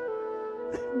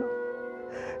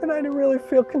 And I didn't really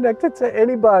feel connected to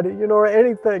anybody, or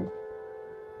anything.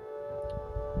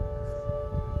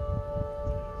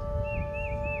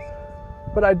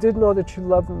 But I did know that you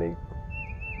loved me.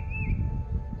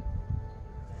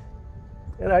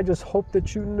 And I just hope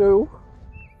that you knew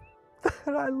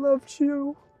that I loved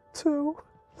you too.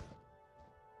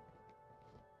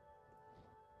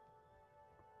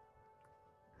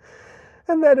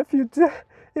 And that if you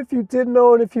did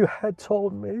know and if you had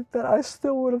told me, that I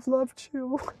still would have loved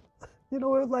you.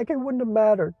 Like it wouldn't have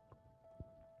mattered.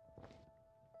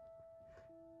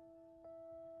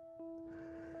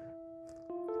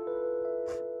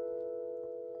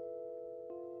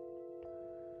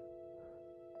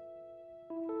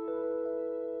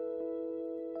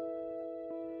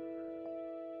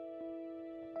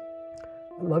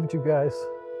 I loved you guys,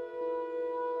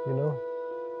 I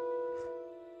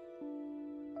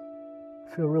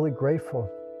feel really grateful.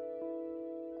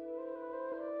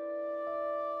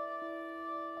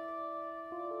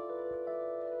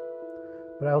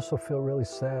 But I also feel really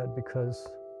sad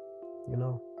because,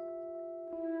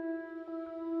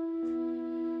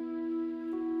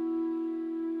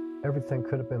 everything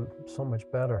could have been so much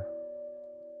better.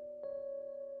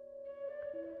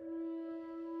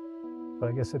 But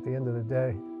I guess at the end of the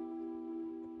day,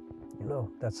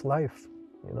 that's life,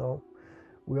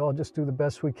 We all just do the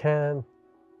best we can,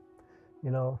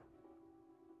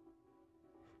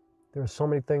 There are so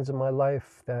many things in my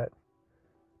life that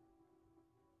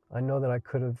I know that I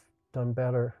could have done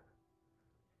better.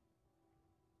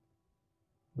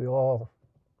 We all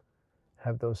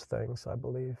have those things, I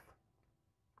believe.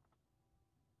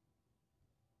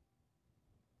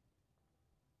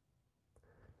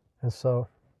 And so,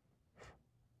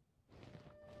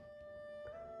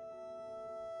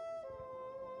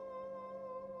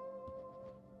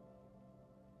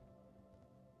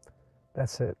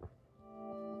 that's it.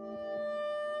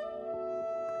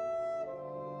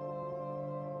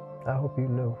 I hope you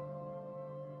knew.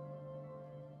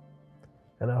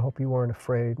 And I hope you weren't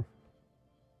afraid,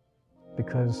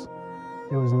 because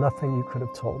there was nothing you could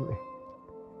have told me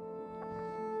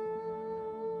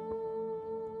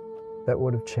that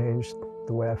would have changed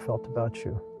the way I felt about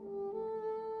you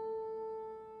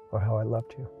or how I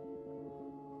loved you.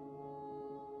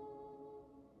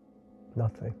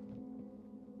 Nothing.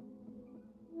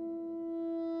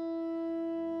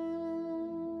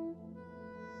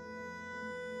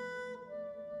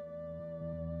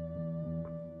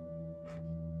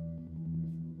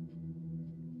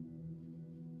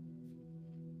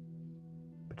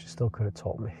 But you still could have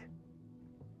told me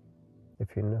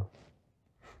if you knew.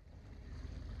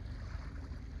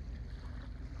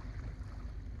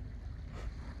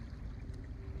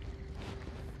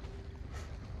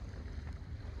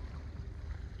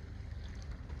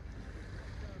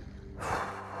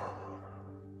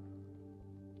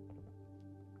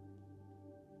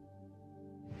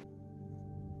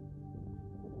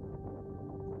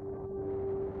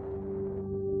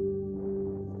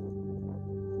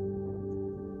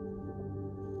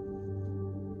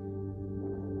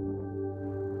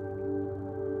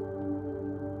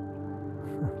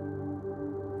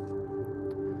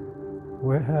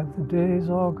 Where have the days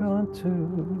all gone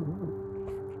to?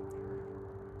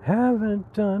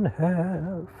 haven't done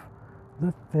half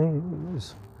the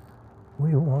things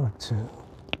we want to.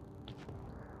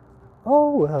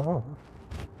 Oh well,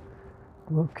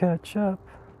 we'll catch up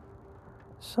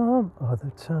some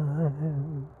other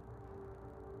time.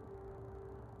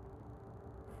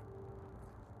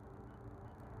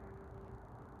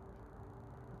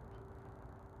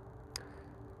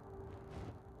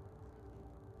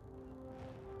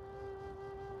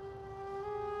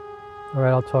 All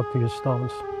right, I'll talk to you,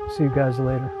 Stones. See you guys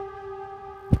later.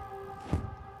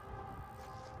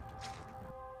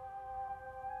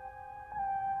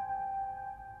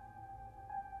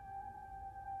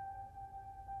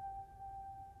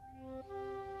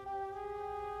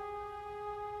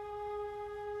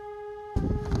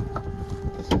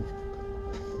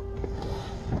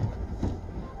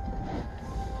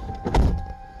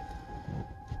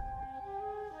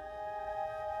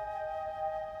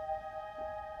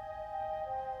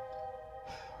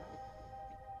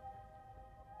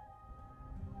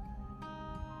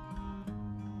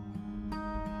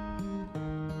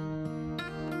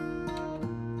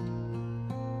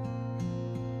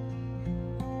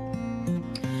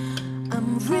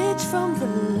 I'm rich from the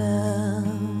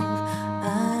love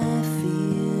I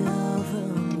feel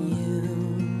from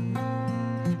you,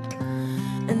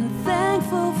 and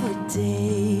thankful for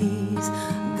days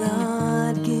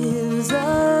God gives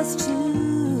us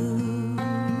too.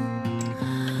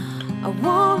 I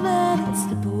won't let it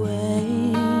slip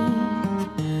away,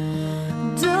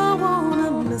 don't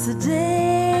wanna miss a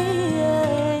day.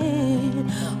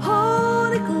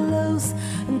 Hold it close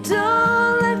and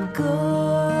don't let go.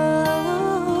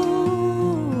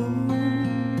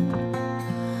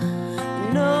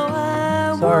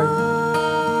 Sorry.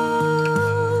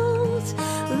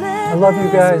 I love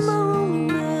you guys.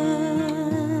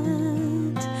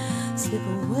 Slip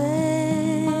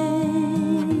away.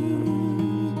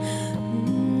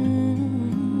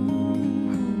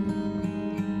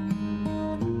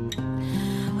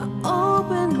 I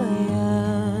open my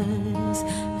eyes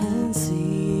and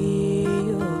see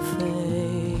your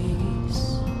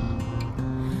face,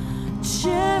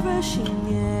 cherishing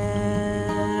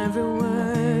every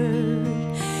word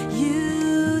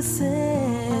you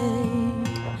say.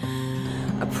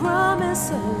 I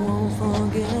promise I won't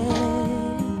forget.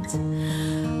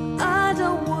 I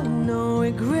don't want no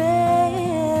regrets.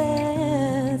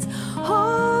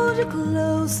 Hold you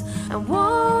close, I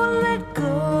won't let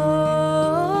go.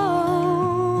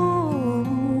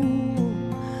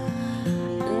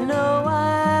 No,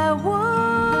 I won't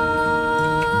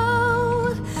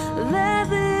let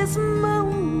this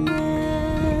moment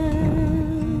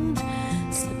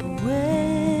slip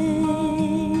away.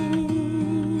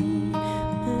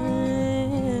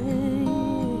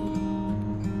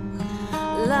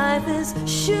 Life is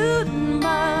shooting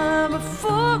by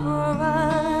before our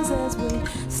eyes as we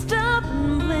stop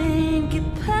and blink. It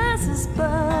passes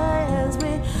by as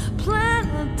we plan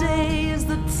our days.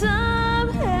 The time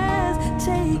has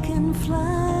taken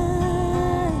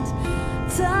flight.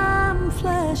 Time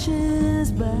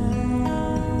flashes by.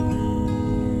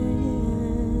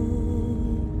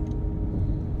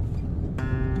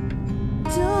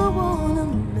 Don't wanna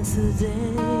miss a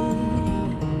day.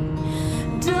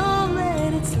 Don't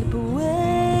let it slip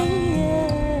away.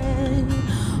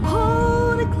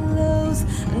 Hold it close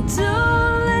and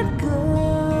don't let go.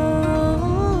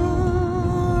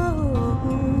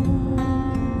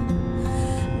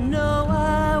 No,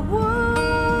 I won't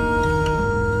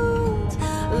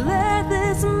let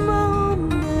this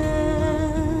moment.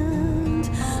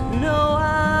 No,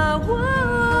 I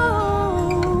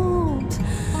won't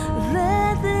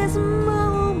let this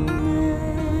moment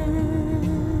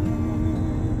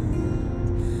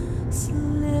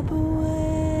slip away.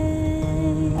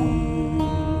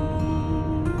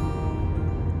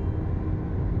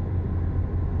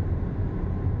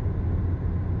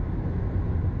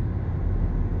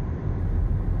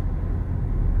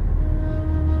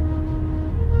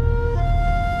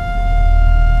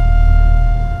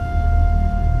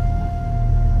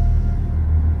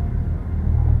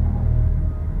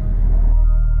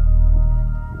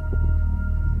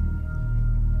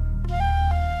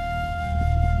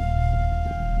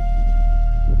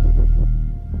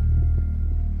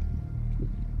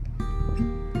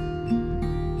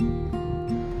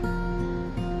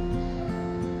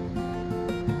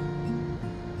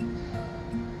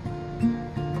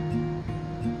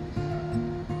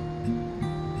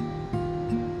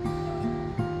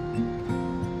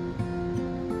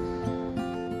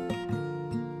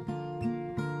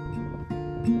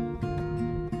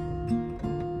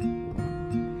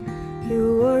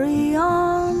 You worry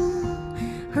on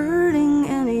hurting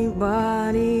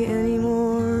anybody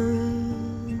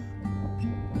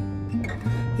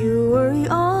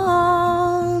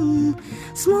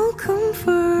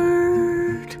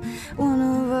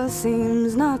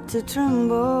to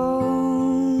tremble.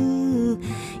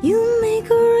 You make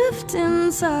a rift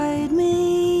inside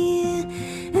me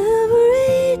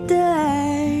every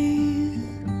day,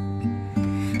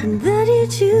 and that you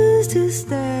choose to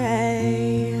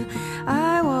stay.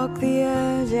 I walk the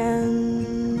edge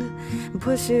and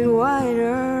push it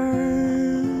wider.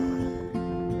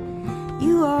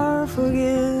 You are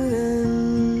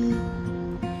forgiven.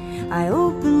 I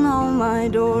open all my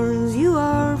doors. You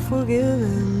are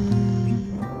forgiven.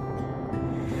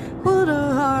 What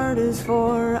a heart is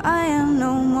for, I am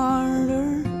no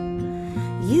martyr.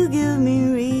 You give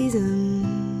me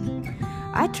reason.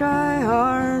 I try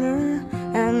harder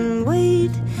and wait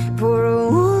for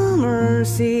a warmer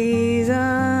season.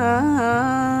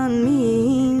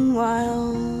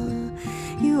 Meanwhile,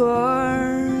 you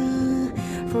are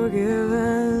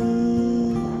forgiven.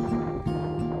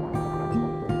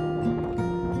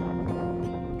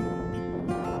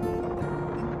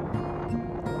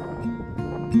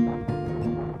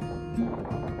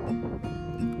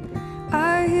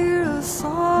 I hear a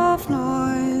soft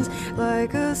noise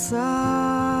like a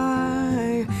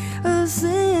sigh, a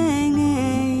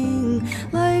singing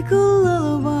like a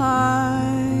lullaby.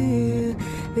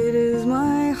 It is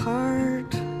my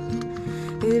heart,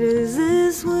 it is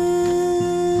this wind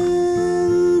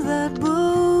that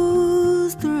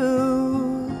blows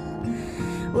through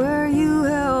where you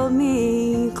held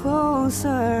me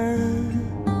closer,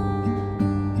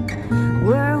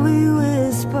 where we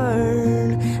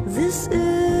whispered, this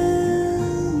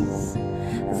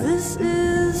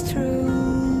is true.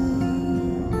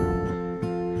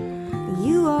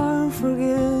 You are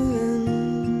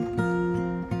forgiven.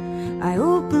 I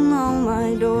open all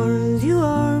my doors. You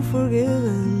are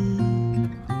forgiven.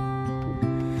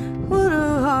 What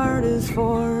a heart is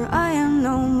for, I am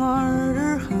no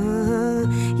martyr.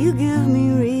 You give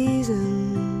me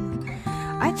reason.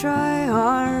 I try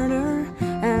harder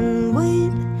and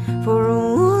wait for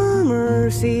a warmer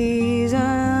season.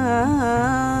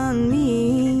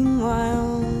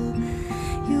 Meanwhile,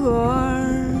 you are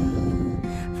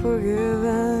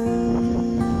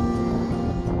forgiven.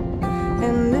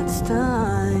 And it's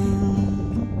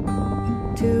time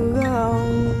to go.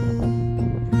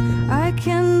 I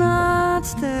cannot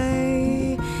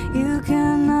stay. You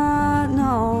cannot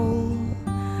know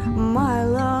my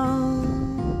love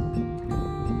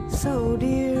so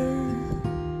dear.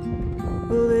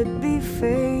 Will it be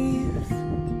faith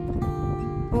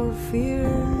or fear?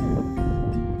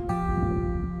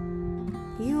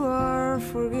 You are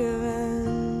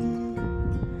forgiven.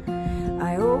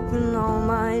 I open all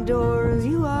my doors.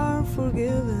 You are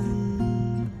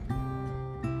forgiven.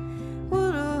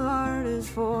 What a heart is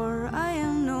for, I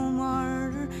am no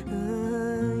martyr.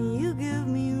 You give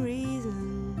me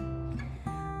reason.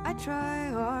 I try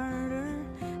harder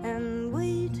and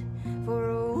wait for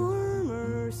a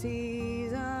warmer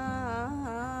season.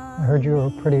 I heard you were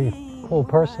a pretty cool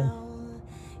person.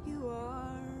 You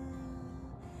are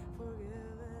forgiven.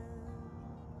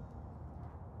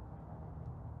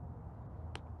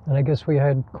 And I guess we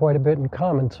had quite a bit in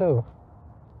common too.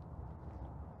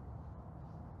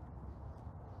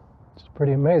 It's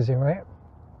pretty amazing, right?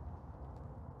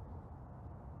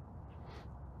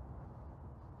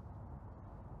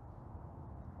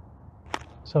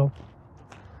 So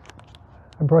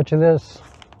I brought you this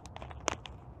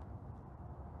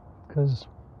because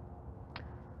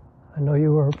I know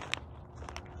you were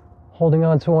holding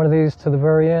on to one of these to the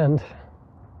very end.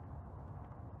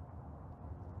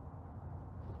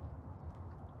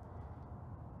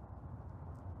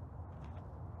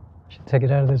 Should take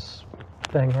it out of this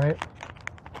thing, right?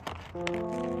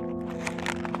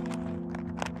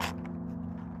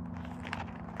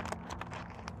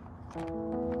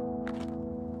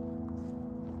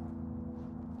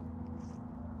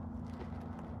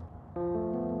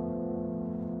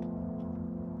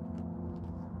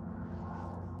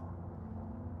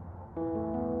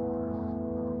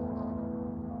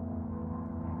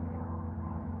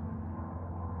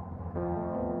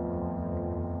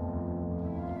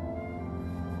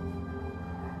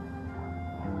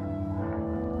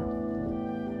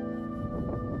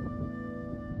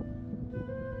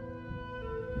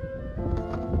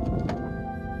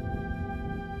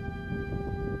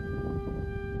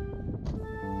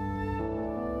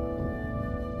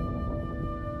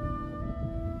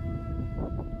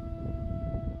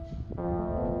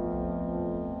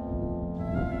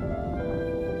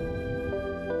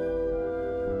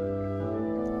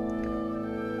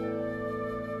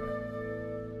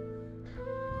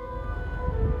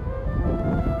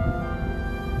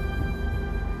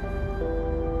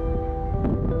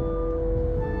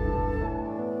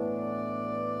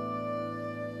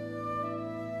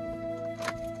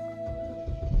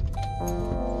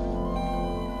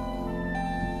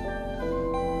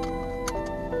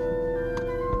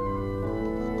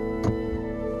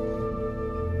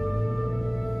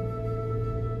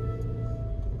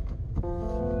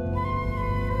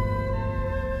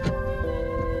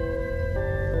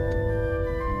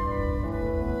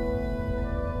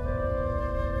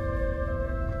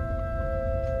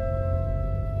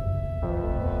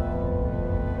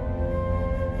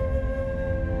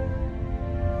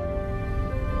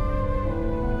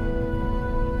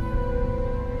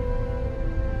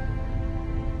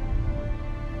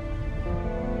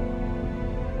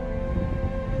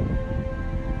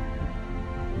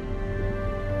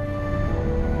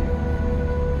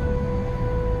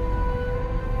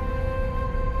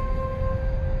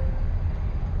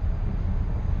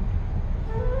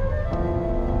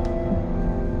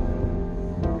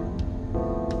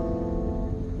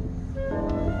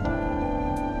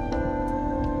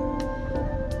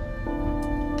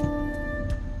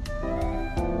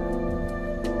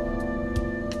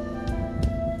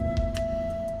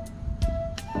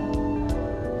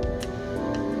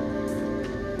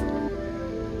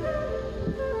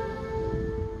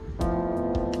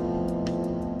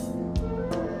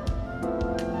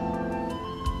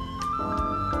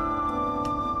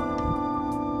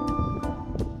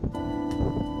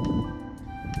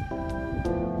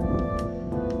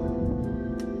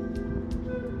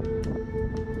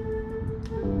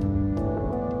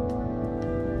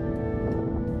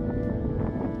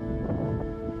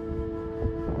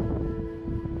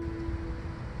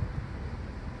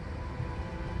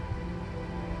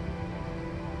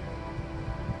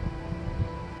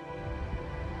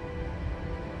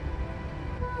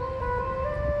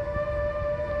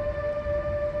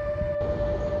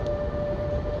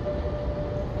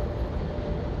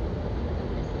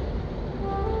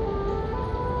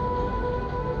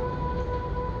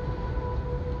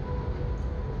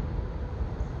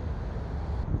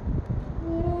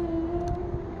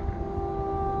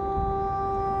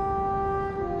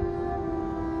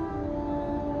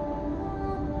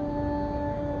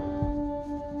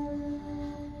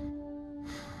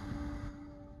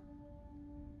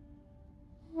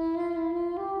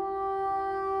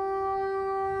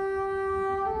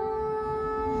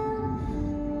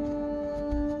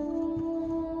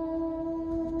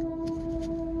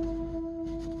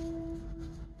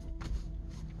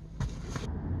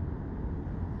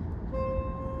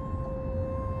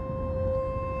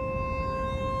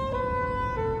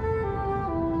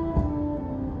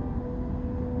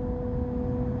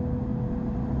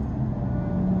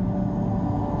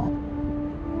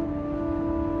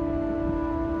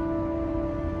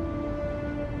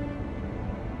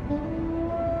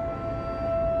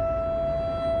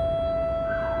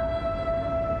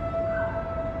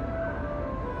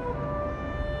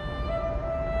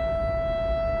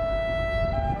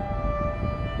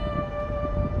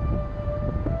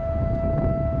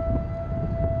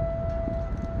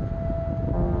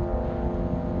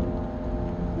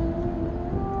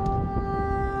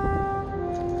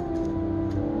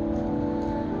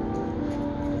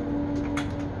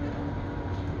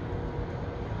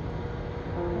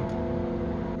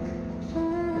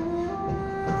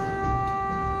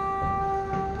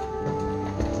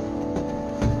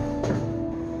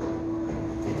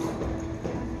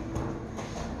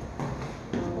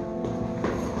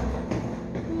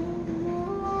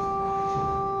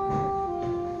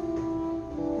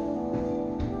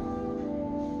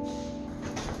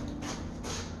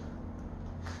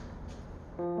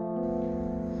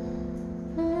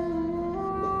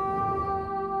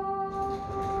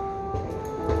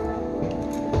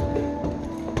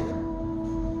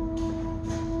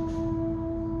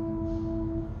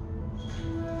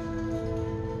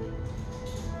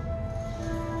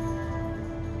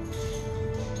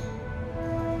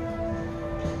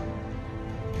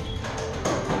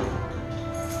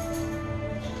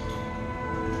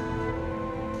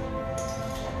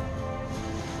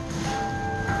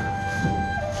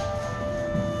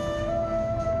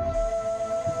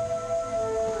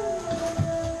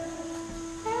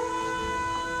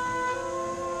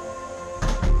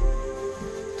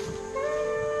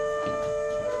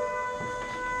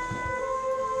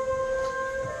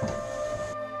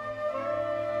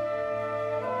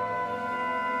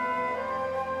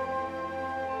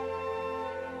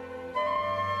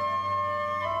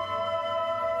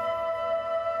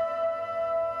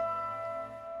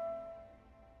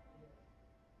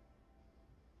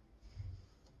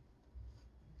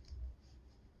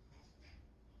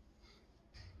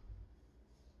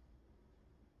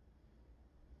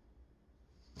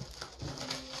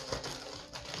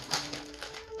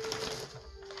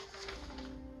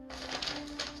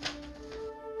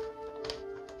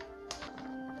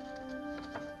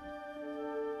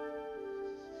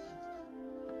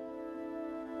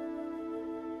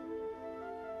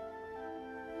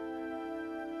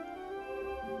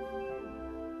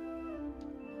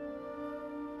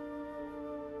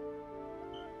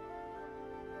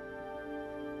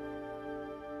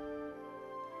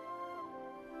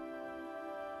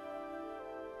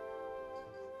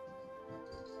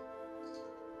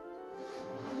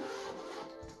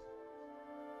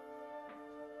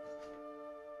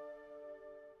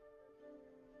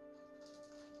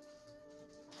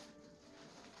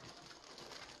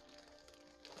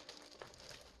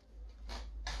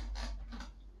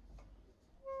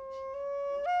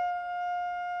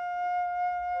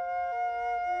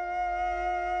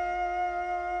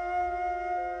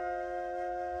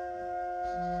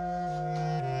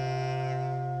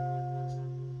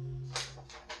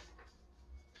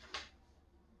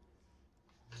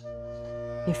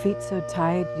 Your feet so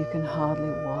tired you can hardly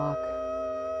walk.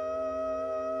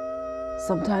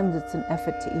 Sometimes it's an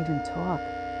effort to even talk.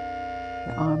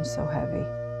 Your arms so heavy.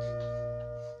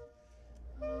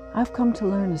 I've come to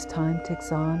learn as time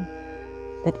ticks on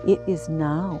that it is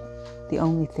now the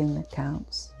only thing that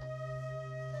counts.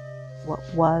 What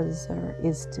was or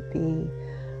is to be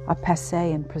are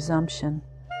passé and presumption.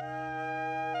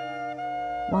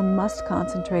 One must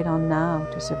concentrate on now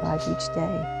to survive each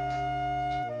day.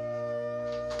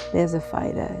 There's a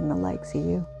fighter in the likes of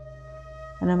you,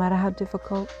 and no matter how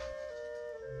difficult,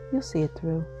 you'll see it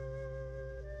through.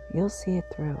 You'll see it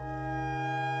through.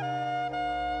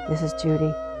 This is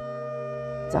Judy.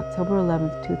 It's October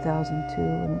 11th, 2002,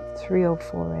 and it's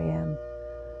 3:04 a.m.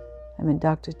 I'm in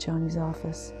Dr. Choni's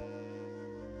office,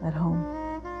 at home.